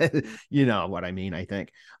 you know what I mean, I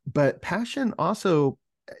think. But passion also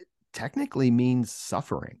technically means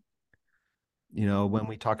suffering. When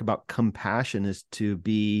we talk about compassion, is to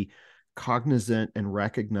be cognizant and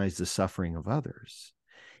recognize the suffering of others.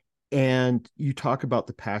 And you talk about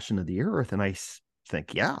the passion of the earth, and I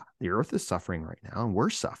think, yeah, the earth is suffering right now, and we're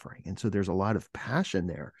suffering. And so there's a lot of passion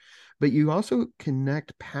there. But you also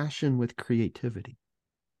connect passion with creativity.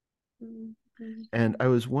 Mm-hmm. And I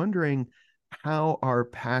was wondering how our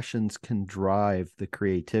passions can drive the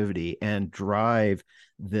creativity and drive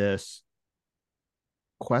this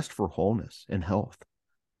quest for wholeness and health.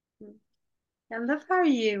 I love how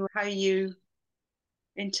you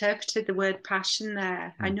interpreted the word passion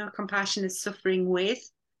there. I know compassion is suffering with.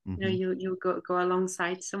 You go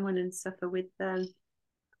alongside someone and suffer with them.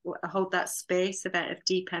 Hold that space of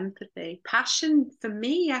deep empathy. Passion for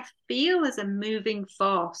me, I feel, is a moving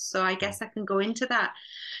force. So I guess I can go into that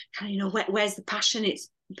kind of, where's the passion? It's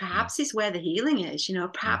perhaps it's where the healing is.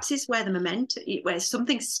 Perhaps it's where the momentum, where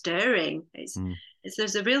something's stirring. It's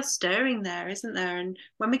there's a real stirring there, isn't there? And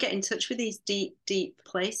when we get in touch with these deep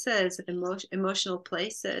places of emotional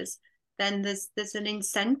places, then there's an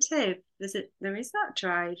incentive. There is that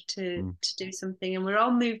drive to do something, and we're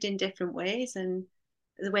all moved in different ways. And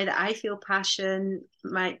the way that I feel passion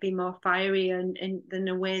might be more fiery and than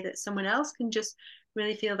a way that someone else can just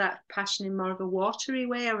really feel that passion in more of a watery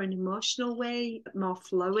way or an emotional way, more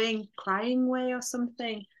flowing, crying way or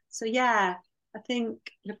something. So yeah, I think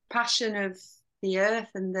the passion of the earth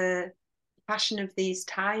and the passion of these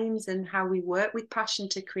times and how we work with passion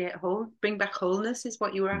to create bring back wholeness is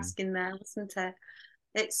what you were asking there, wasn't it?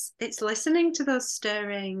 It's listening to those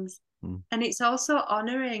stirrings. And it's also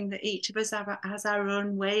honouring that each of us has our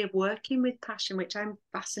own way of working with passion, which I'm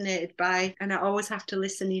fascinated by. And I always have to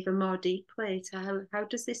listen even more deeply to how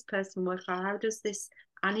does this person work, or how does this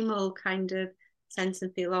animal kind of sense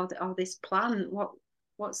and feel, or this plant,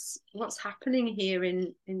 what's happening here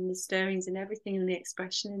in the stirrings and everything, and the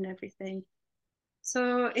expression and everything.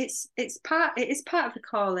 So it is part of the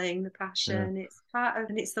calling, the passion. Yeah. It's part of,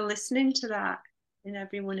 and it's the listening to that in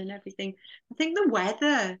everyone and everything. I think the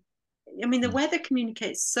weather. I mean, the weather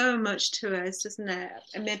communicates so much to us, doesn't it?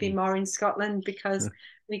 And maybe more in Scotland because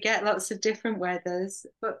we get lots of different weathers.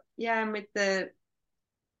 But yeah, and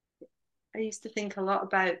I used to think a lot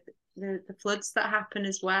about the floods that happen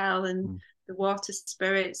as well, and the water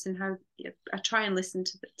spirits, and how I try and listen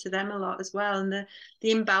to them a lot as well, and the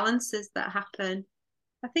imbalances that happen.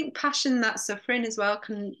 I think passion, that suffering as well,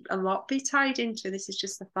 can a lot be tied into. This is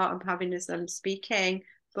just the thought I'm having as I'm speaking.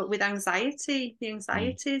 But with anxiety, the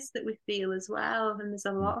anxieties that we feel as well, and there's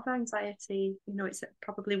a lot of anxiety. It's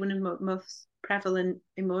probably one of the most prevalent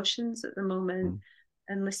emotions at the moment.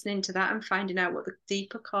 And listening to that and finding out what the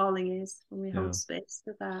deeper calling is when we hold space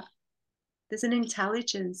for that. There's an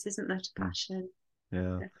intelligence, isn't there, to passion?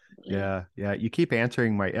 Yeah. Definitely. Yeah. You keep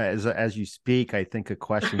answering my, as you speak, I think of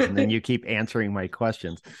questions, and then you keep answering my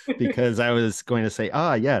questions, because I was going to say,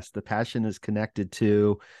 yes, the passion is connected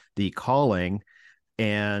to the calling.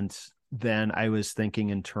 And then I was thinking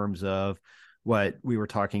in terms of what we were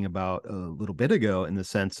talking about a little bit ago, in the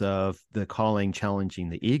sense of the calling challenging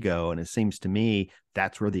the ego. And it seems to me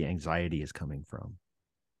that's where the anxiety is coming from,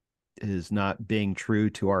 is not being true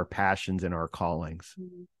to our passions and our callings.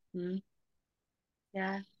 Mm-hmm.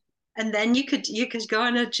 Yeah. And then you could go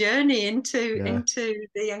on a journey into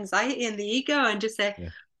the anxiety and the ego, and just say,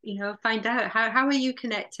 find out how are you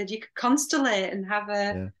connected. You could constellate and have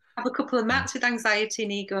a couple of mats with anxiety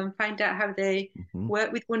and ego, and find out how they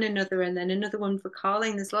work with one another, and then another one for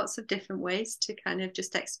calling. There's lots of different ways to kind of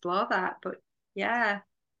just explore that. But yeah,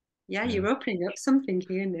 you're opening up something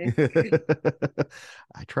here, Nick.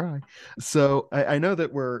 I try. So I know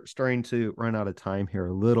that we're starting to run out of time here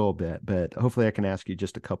a little bit, but hopefully I can ask you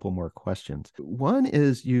just a couple more questions. One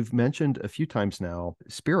is, you've mentioned a few times now,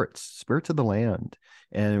 spirits of the land.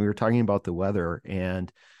 And we were talking about the weather,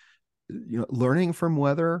 and learning from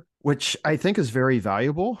weather, which I think is very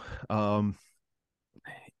valuable.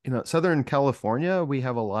 Southern California, we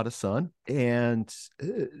have a lot of sun, and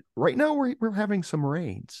right now we're having some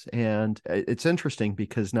rains. And it's interesting,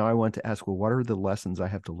 because now I want to ask, well, what are the lessons I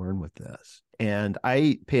have to learn with this? And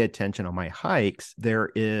I pay attention on my hikes. There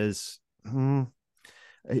is,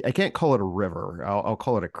 I can't call it a river. I'll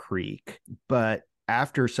call it a creek. But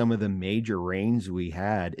after some of the major rains we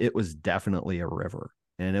had, it was definitely a river,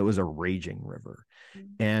 and it was a raging river.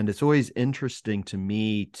 And it's always interesting to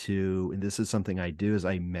me and this is something I do, is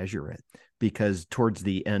I measure it, because towards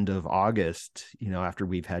the end of August, after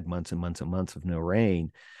we've had months and months and months of no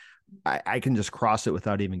rain, I can just cross it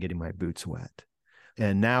without even getting my boots wet.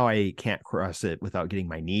 And now I can't cross it without getting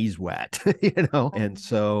my knees wet, And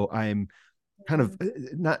so I'm kind of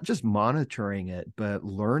not just monitoring it, but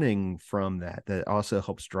learning from that also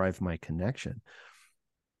helps drive my connection.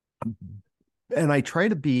 And I try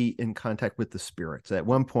to be in contact with the spirits. At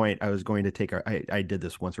one point, I was going to take I did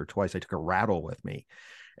this once or twice. I took a rattle with me,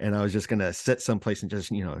 and I was just going to sit someplace and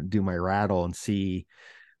just, do my rattle and see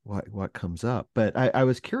what comes up. But I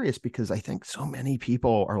was curious because I think so many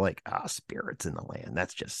people are like, spirits in the land.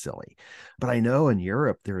 That's just silly. But I know in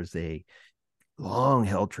Europe, there's a long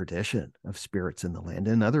held tradition of spirits in the land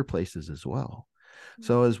and other places as well.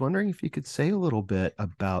 So I was wondering if you could say a little bit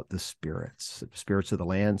about the spirits of the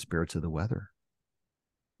land, spirits of the weather.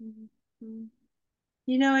 Mm-hmm.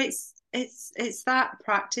 It's that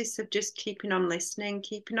practice of just keeping on listening,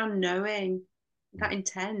 keeping on knowing, that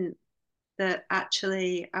intent that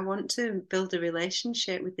actually I want to build a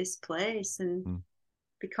relationship with this place. And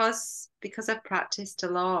because I've practiced a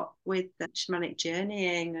lot with the shamanic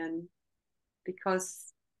journeying, and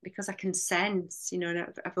because I can sense, and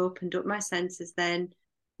I've opened up my senses, then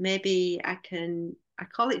maybe I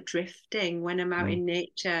call it drifting when I'm out in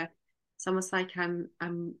nature. It's almost like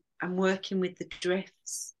I'm working with the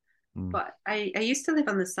drifts. But I used to live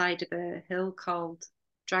on the side of a hill called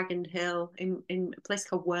Dragon Hill in a place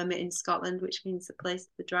called Wormit in Scotland, which means the place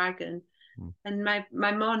of the dragon. And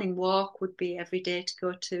my morning walk would be every day to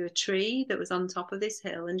go to a tree that was on top of this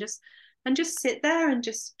hill and just sit there and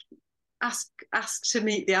just ask to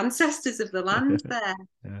meet the ancestors of the land there.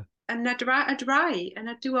 Yeah. And I'd write and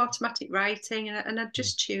I'd do automatic writing, and I'd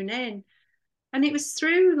just tune in. And it was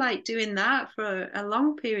through like doing that for a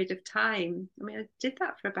long period of time. I mean, I did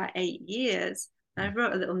that for about 8 years. And I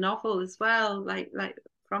wrote a little novel as well, like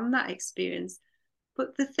from that experience.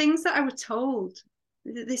 But the things that I was told,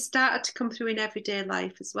 they started to come through in everyday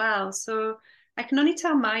life as well. So I can only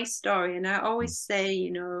tell my story. And I always say,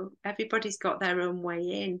 everybody's got their own way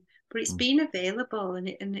in, but it's been available, and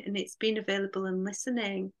it's been available in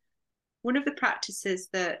listening. One of the practices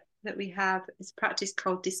that we have is a practice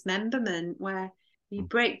called dismemberment, where you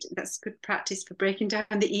that's good practice for breaking down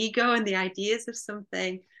the ego and the ideas of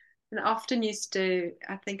something. And I often used to,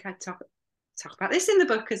 I think I talk about this in the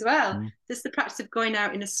book as well. There's the practice of going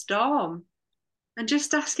out in a storm and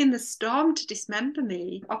just asking the storm to dismember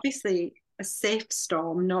me. Obviously a safe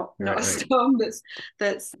storm, not a storm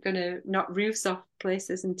that's going to knock roofs off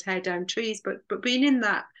places and tear down trees, but being in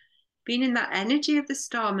that energy of the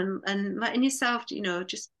storm, and letting yourself,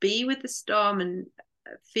 just be with the storm and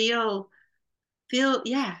feel,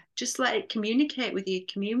 just let it communicate with you,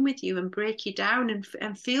 commune with you, and break you down,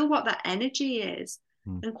 and feel what that energy is.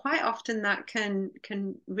 And quite often that can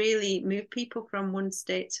really move people from one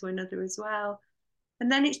state to another as well.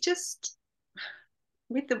 And then it's just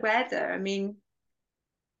with the weather, I mean,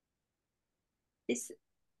 it's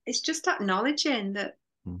just acknowledging that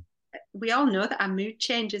we all know that our mood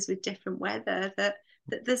changes with different weather, that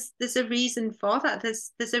there's a reason for that.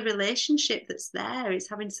 There's a relationship that's there. It's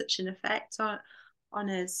having such an effect on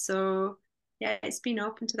us. So yeah, it's been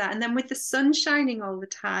open to that. And then with the sun shining all the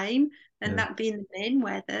time, and that being the main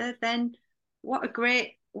weather, then what a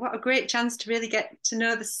great chance to really get to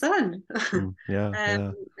know the sun. And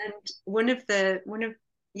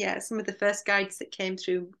some of the first guides that came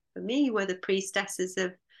through for me were the priests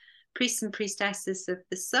and priestesses of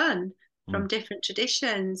the sun from different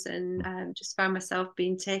traditions, and just found myself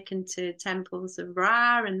being taken to temples of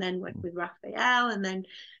Ra, and then worked with Raphael, and then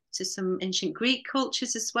to some ancient Greek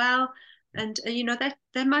cultures as well. And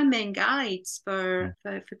they're my main guides for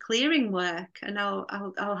clearing work, and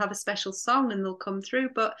I'll have a special song and they'll come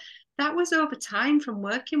through. But that was over time from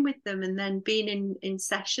working with them, and then being in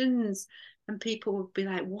sessions, and people would be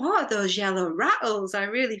like, "What are those yellow rattles?" I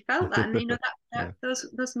really felt that, and those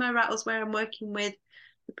are my rattles where I'm working with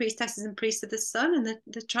the priestesses and priests of the sun, and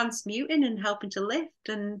the transmuting and helping to lift.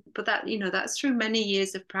 But that, that's through many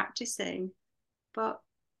years of practicing.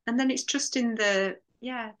 And then it's trusting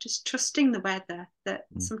just trusting the weather, that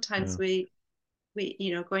sometimes we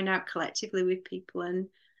going out collectively with people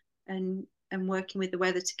and working with the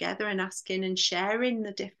weather together, and asking and sharing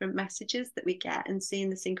the different messages that we get, and seeing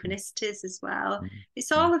the synchronicities as well.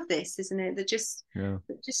 It's all of this, isn't it? That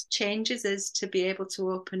just changes us to be able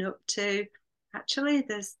to open up to, actually,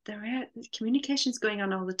 communication's going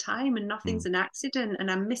on all the time, and nothing's an accident, and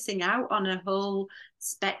I'm missing out on a whole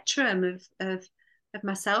spectrum of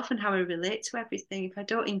myself and how I relate to everything if I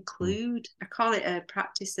don't include. I call it a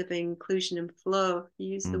practice of inclusion and flow.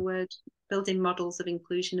 You use the word building models of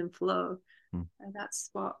inclusion and flow. And that's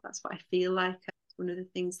what I feel like. It's one of the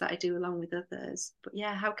things that I do along with others. But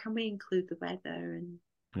yeah, how can we include the weather? And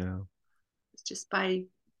it's just by,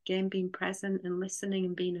 again, being present and listening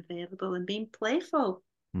and being available and being playful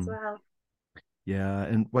as well. Yeah.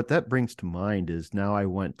 And what that brings to mind is now I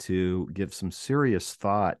want to give some serious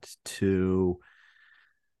thought to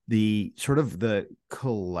the sort of the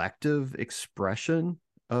collective expression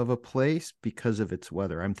of a place because of its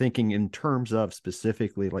weather. I'm thinking in terms of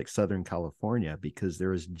specifically like Southern California, because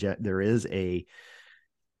there is a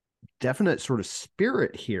definite sort of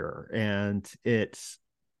spirit here, and it's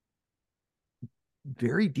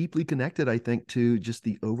very deeply connected, I think, to just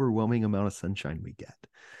the overwhelming amount of sunshine we get.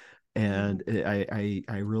 And I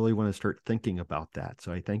really want to start thinking about that.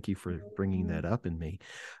 So I thank you for bringing that up in me.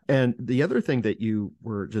 And the other thing that you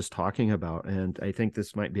were just talking about, and I think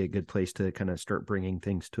this might be a good place to kind of start bringing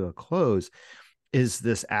things to a close, is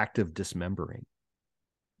this act of dismembering.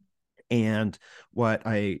 And what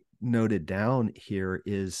I noted down here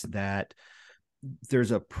is that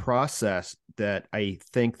there's a process that I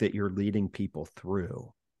think that you're leading people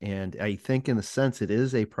through. And I think in a sense, it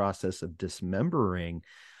is a process of dismembering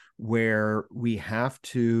where we have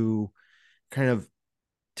to kind of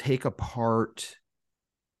take apart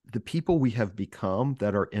the people we have become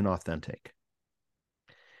that are inauthentic,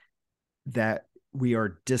 that we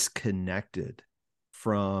are disconnected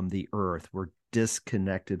from the earth. We're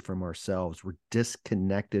disconnected from ourselves. We're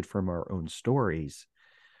disconnected from our own stories,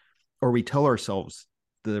 or we tell ourselves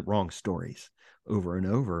the wrong stories over and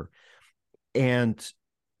over.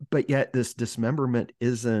 But yet this dismemberment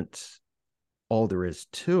isn't all there is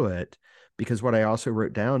to it, because what I also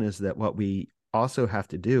wrote down is that what we also have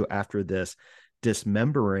to do after this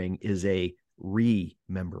dismembering is a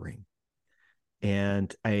remembering.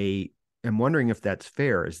 And I am wondering if that's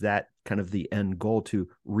fair. Is that kind of the end goal, to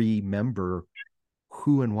remember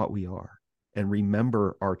who and what we are and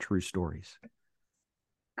remember our true stories?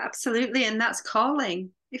 Absolutely. And that's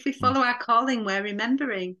calling. If we follow our calling, we're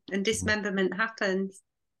remembering, and dismemberment happens.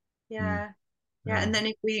 Yeah. Yeah. And then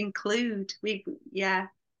if we include,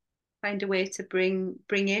 find a way to bring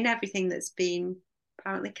in everything that's been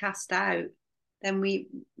apparently cast out, then we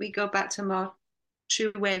go back to a more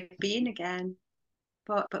true way of being again.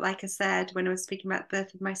 But like I said, when I was speaking about the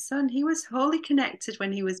birth of my son, he was wholly connected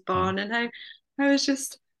when he was born. And I was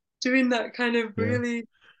just doing that kind of really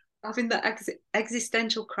having that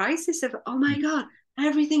existential crisis of, oh my God,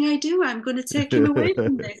 everything I do, I'm going to take him away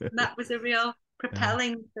from this. And that was a real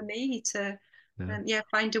propelling for me to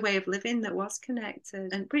find a way of living that was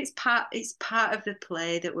connected. But it's part of the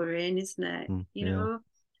play that we're in, isn't it? You know,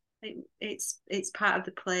 it's part of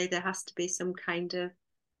the play. There has to be some kind of,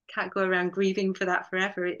 can't go around grieving for that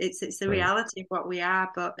forever. It's the reality of what we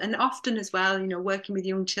are. And often as well, you know, working with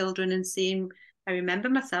young children and seeing, I remember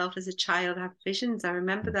myself as a child, I have visions. I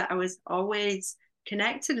remember that I was always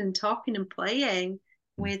connected and talking and playing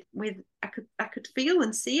with I could feel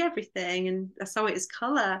and see everything, and I saw it as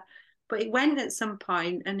color. But it went at some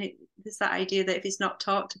point, and there's that idea that if it's not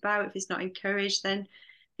talked about, if it's not encouraged, then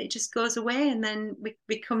it just goes away, and then we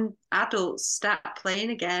become adults, start playing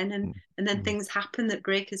again, and then things happen that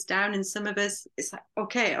break us down. And some of us, it's like,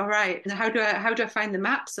 okay, all right, how do I find the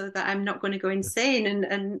map so that I'm not going to go insane,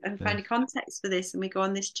 and find a context for this, and we go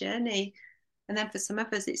on this journey. And then for some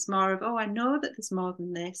of us, it's more of, oh, I know that there's more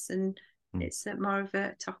than this, and it's more of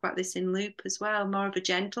a, talk about this in Loop as well, more of a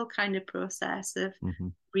gentle kind of process of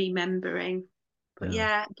remembering. But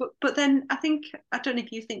but then I think, I don't know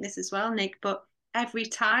if you think this as well, Nick, but every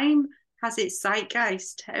time has its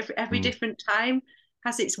zeitgeist. Every different time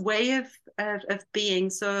has its way of being.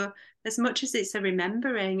 So as much as it's a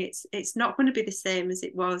remembering, it's not going to be the same as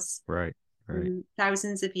it was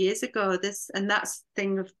thousands of years ago. And that's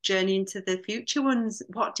thing of journeying to the future ones.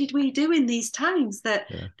 What did we do in these times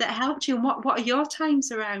that helped you, and what are your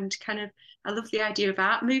times around? Kind of, I love the idea of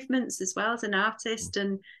art movements as well as an artist,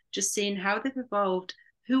 and just seeing how they've evolved.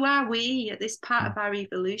 Who are we at this part of our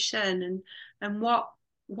evolution, and what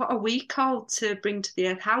are we called to bring to the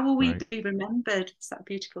earth? How will we be remembered? It's that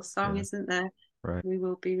beautiful song, isn't there? We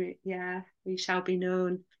will be, we shall be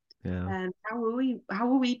known. How will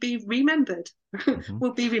we be remembered?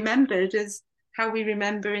 We'll be remembered as how we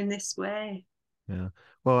remember in this way. Yeah.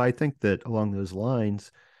 Well, I think that along those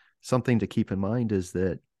lines, something to keep in mind is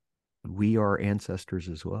that we are ancestors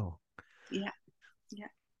as well. Yeah.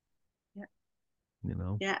 You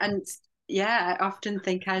know? Yeah. And I often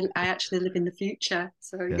think I actually live in the future.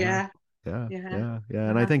 So Yeah.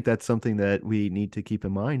 And I think that's something that we need to keep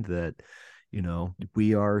in mind, that, you know,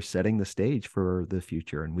 we are setting the stage for the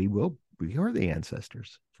future, and we are the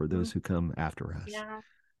ancestors for those who come after us.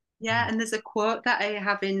 And there's a quote that I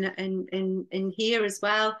have in here as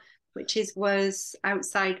well, which was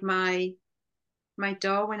outside my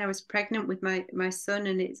door when I was pregnant with my son,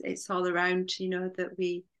 and it's all around, you know, that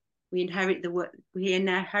we inherit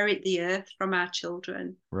the earth from our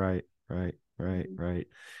children. Right. Right, right.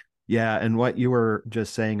 Yeah, and what you were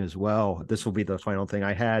just saying as well, this will be the final thing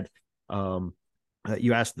I had.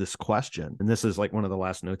 You asked this question, and this is like one of the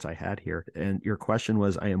last notes I had here. And your question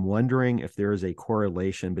was, I am wondering if there is a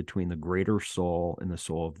correlation between the greater soul and the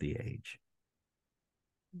soul of the age.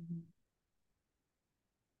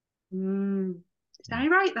 Did I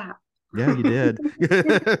write that? Yeah, you did.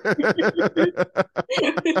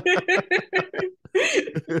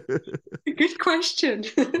 Good question.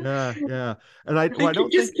 Yeah, yeah. And I think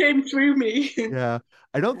it just came through me. Yeah,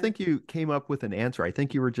 I don't think you came up with an answer. I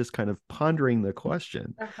think you were just kind of pondering the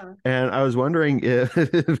question. And I was wondering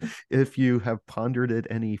if you have pondered it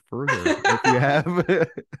any further, if you have.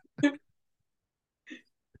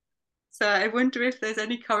 So I wonder if there's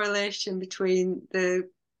any correlation between the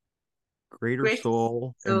greater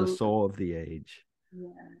soul and the soul of the age.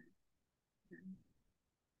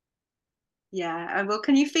 Yeah. Well,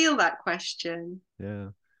 can you feel that question? Yeah.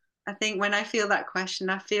 I think when I feel that question,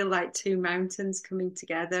 I feel like two mountains coming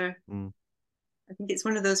together. I think it's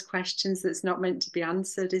one of those questions that's not meant to be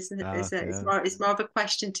answered, isn't it? Is it? Yeah. It's more of a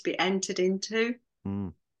question to be entered into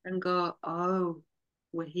and go, oh,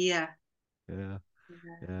 we're here. Yeah.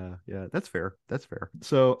 That's fair.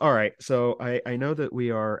 So, all right. So I know that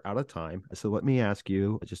we are out of time. So let me ask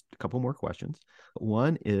you just a couple more questions.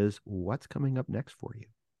 One is, what's coming up next for you?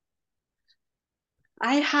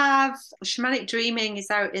 I have Shamanic Dreaming is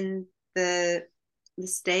out in the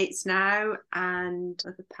States now and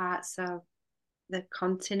other parts of the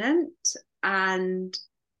continent, and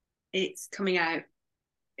it's coming out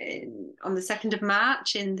on the 2nd of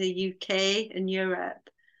March in the UK and Europe.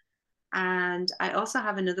 And I also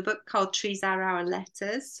have another book called Trees Are Our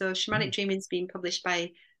Letters. So Shamanic Dreaming is being published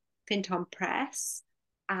by Pinton Press,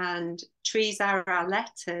 and Trees Are Our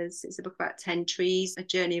Letters is a book about 10 trees, a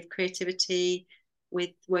journey of creativity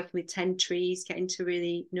with working with 10 trees, getting to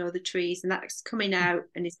really know the trees. And that's coming out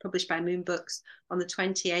and is published by Moon Books on the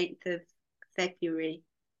 28th of February.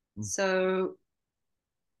 So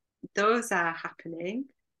those are happening.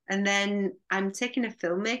 And then I'm taking a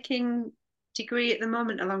filmmaking degree at the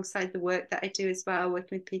moment alongside the work that I do as well,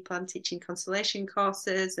 working with people. I'm teaching constellation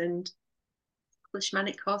courses and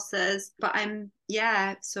shamanic courses. But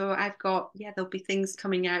so I've got, there'll be things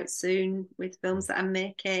coming out soon with films that I'm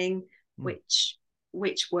making, which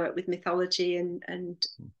work with mythology and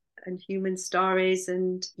human stories.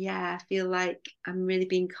 And I feel like I'm really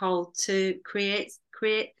being called to create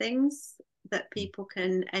things that people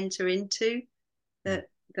can enter into that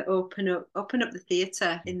open up the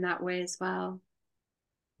theater in that way as well.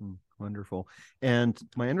 Wonderful. And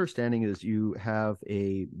my understanding is you have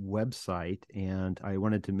a website, and I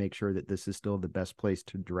wanted to make sure that this is still the best place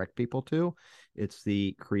to direct people to. It's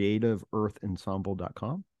the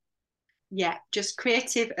creativeearthensemble.com. Yeah, just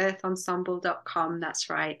creativeearthensemble.com. That's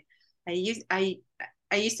right. I used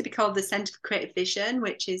to be called the Centre for Creative Vision,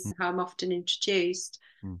 which is how I'm often introduced.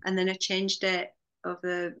 And then I changed it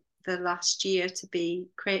over the last year to be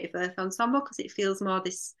Creative Earth Ensemble, because it feels more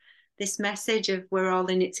this message of we're all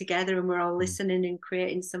in it together and we're all listening and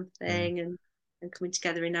creating something and coming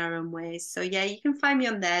together in our own ways. So you can find me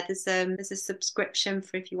on there. There's a subscription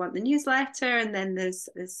for if you want the newsletter, and then there's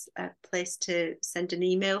a place to send an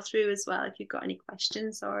email through as well if you've got any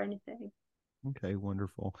questions or anything. Okay,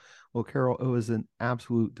 wonderful. Well, Carol, it was an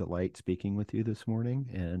absolute delight speaking with you this morning,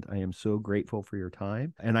 and I am so grateful for your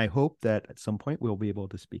time. And I hope that at some point we'll be able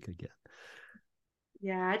to speak again.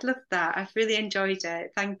 Yeah, I'd love that. I've really enjoyed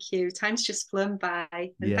it. Thank you. Time's just flown by.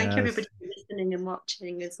 And thank you everybody for listening and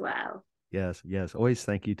watching as well. Yes. Always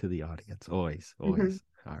thank you to the audience. Always. All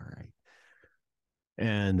right.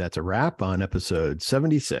 And that's a wrap on episode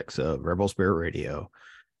 76 of Rebel Spirit Radio.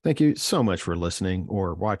 Thank you so much for listening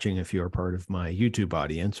or watching if you are part of my YouTube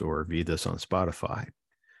audience or view this on Spotify.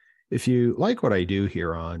 If you like what I do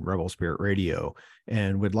here on Rebel Spirit Radio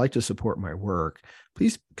and would like to support my work,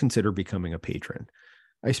 please consider becoming a patron.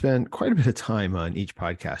 I spend quite a bit of time on each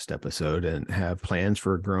podcast episode and have plans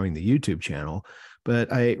for growing the YouTube channel,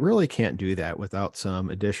 but I really can't do that without some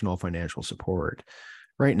additional financial support.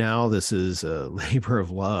 Right now, this is a labor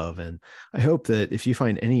of love, and I hope that if you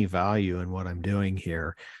find any value in what I'm doing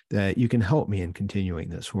here, that you can help me in continuing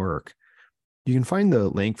this work. You can find the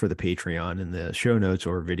link for the Patreon in the show notes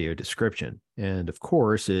or video description. And of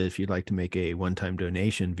course, if you'd like to make a one-time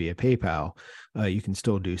donation via PayPal, you can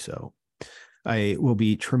still do so. I will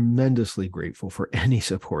be tremendously grateful for any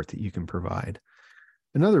support that you can provide.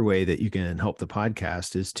 Another way that you can help the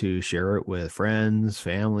podcast is to share it with friends,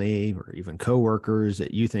 family, or even coworkers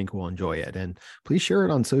that you think will enjoy it. And please share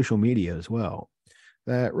it on social media as well.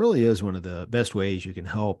 That really is one of the best ways you can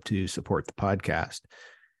help to support the podcast.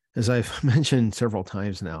 As I've mentioned several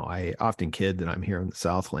times now, I often kid that I'm here in the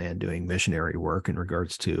Southland doing missionary work in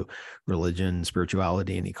regards to religion,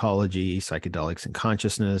 spirituality, and ecology, psychedelics, and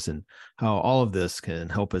consciousness, and how all of this can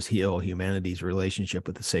help us heal humanity's relationship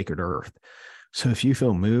with the sacred earth. So if you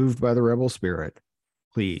feel moved by the rebel spirit,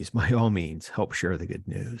 please, by all means, help share the good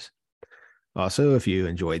news. Also, if you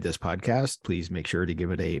enjoyed this podcast, please make sure to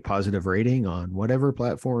give it a positive rating on whatever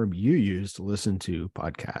platform you use to listen to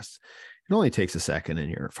podcasts. It only takes a second, and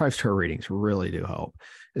your 5-star ratings really do help,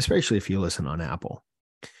 especially if you listen on Apple.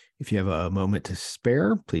 If you have a moment to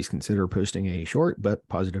spare, please consider posting a short but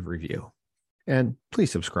positive review. And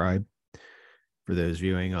please subscribe. For those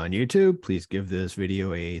viewing on YouTube, please give this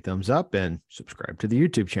video a thumbs up and subscribe to the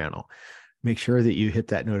YouTube channel. Make sure that you hit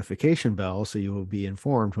that notification bell so you will be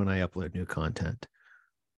informed when I upload new content.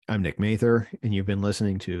 I'm Nick Mather, and you've been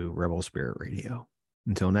listening to Rebel Spirit Radio.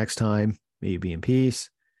 Until next time, may you be in peace,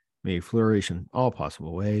 may you flourish in all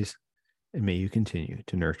possible ways, and may you continue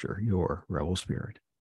to nurture your rebel spirit.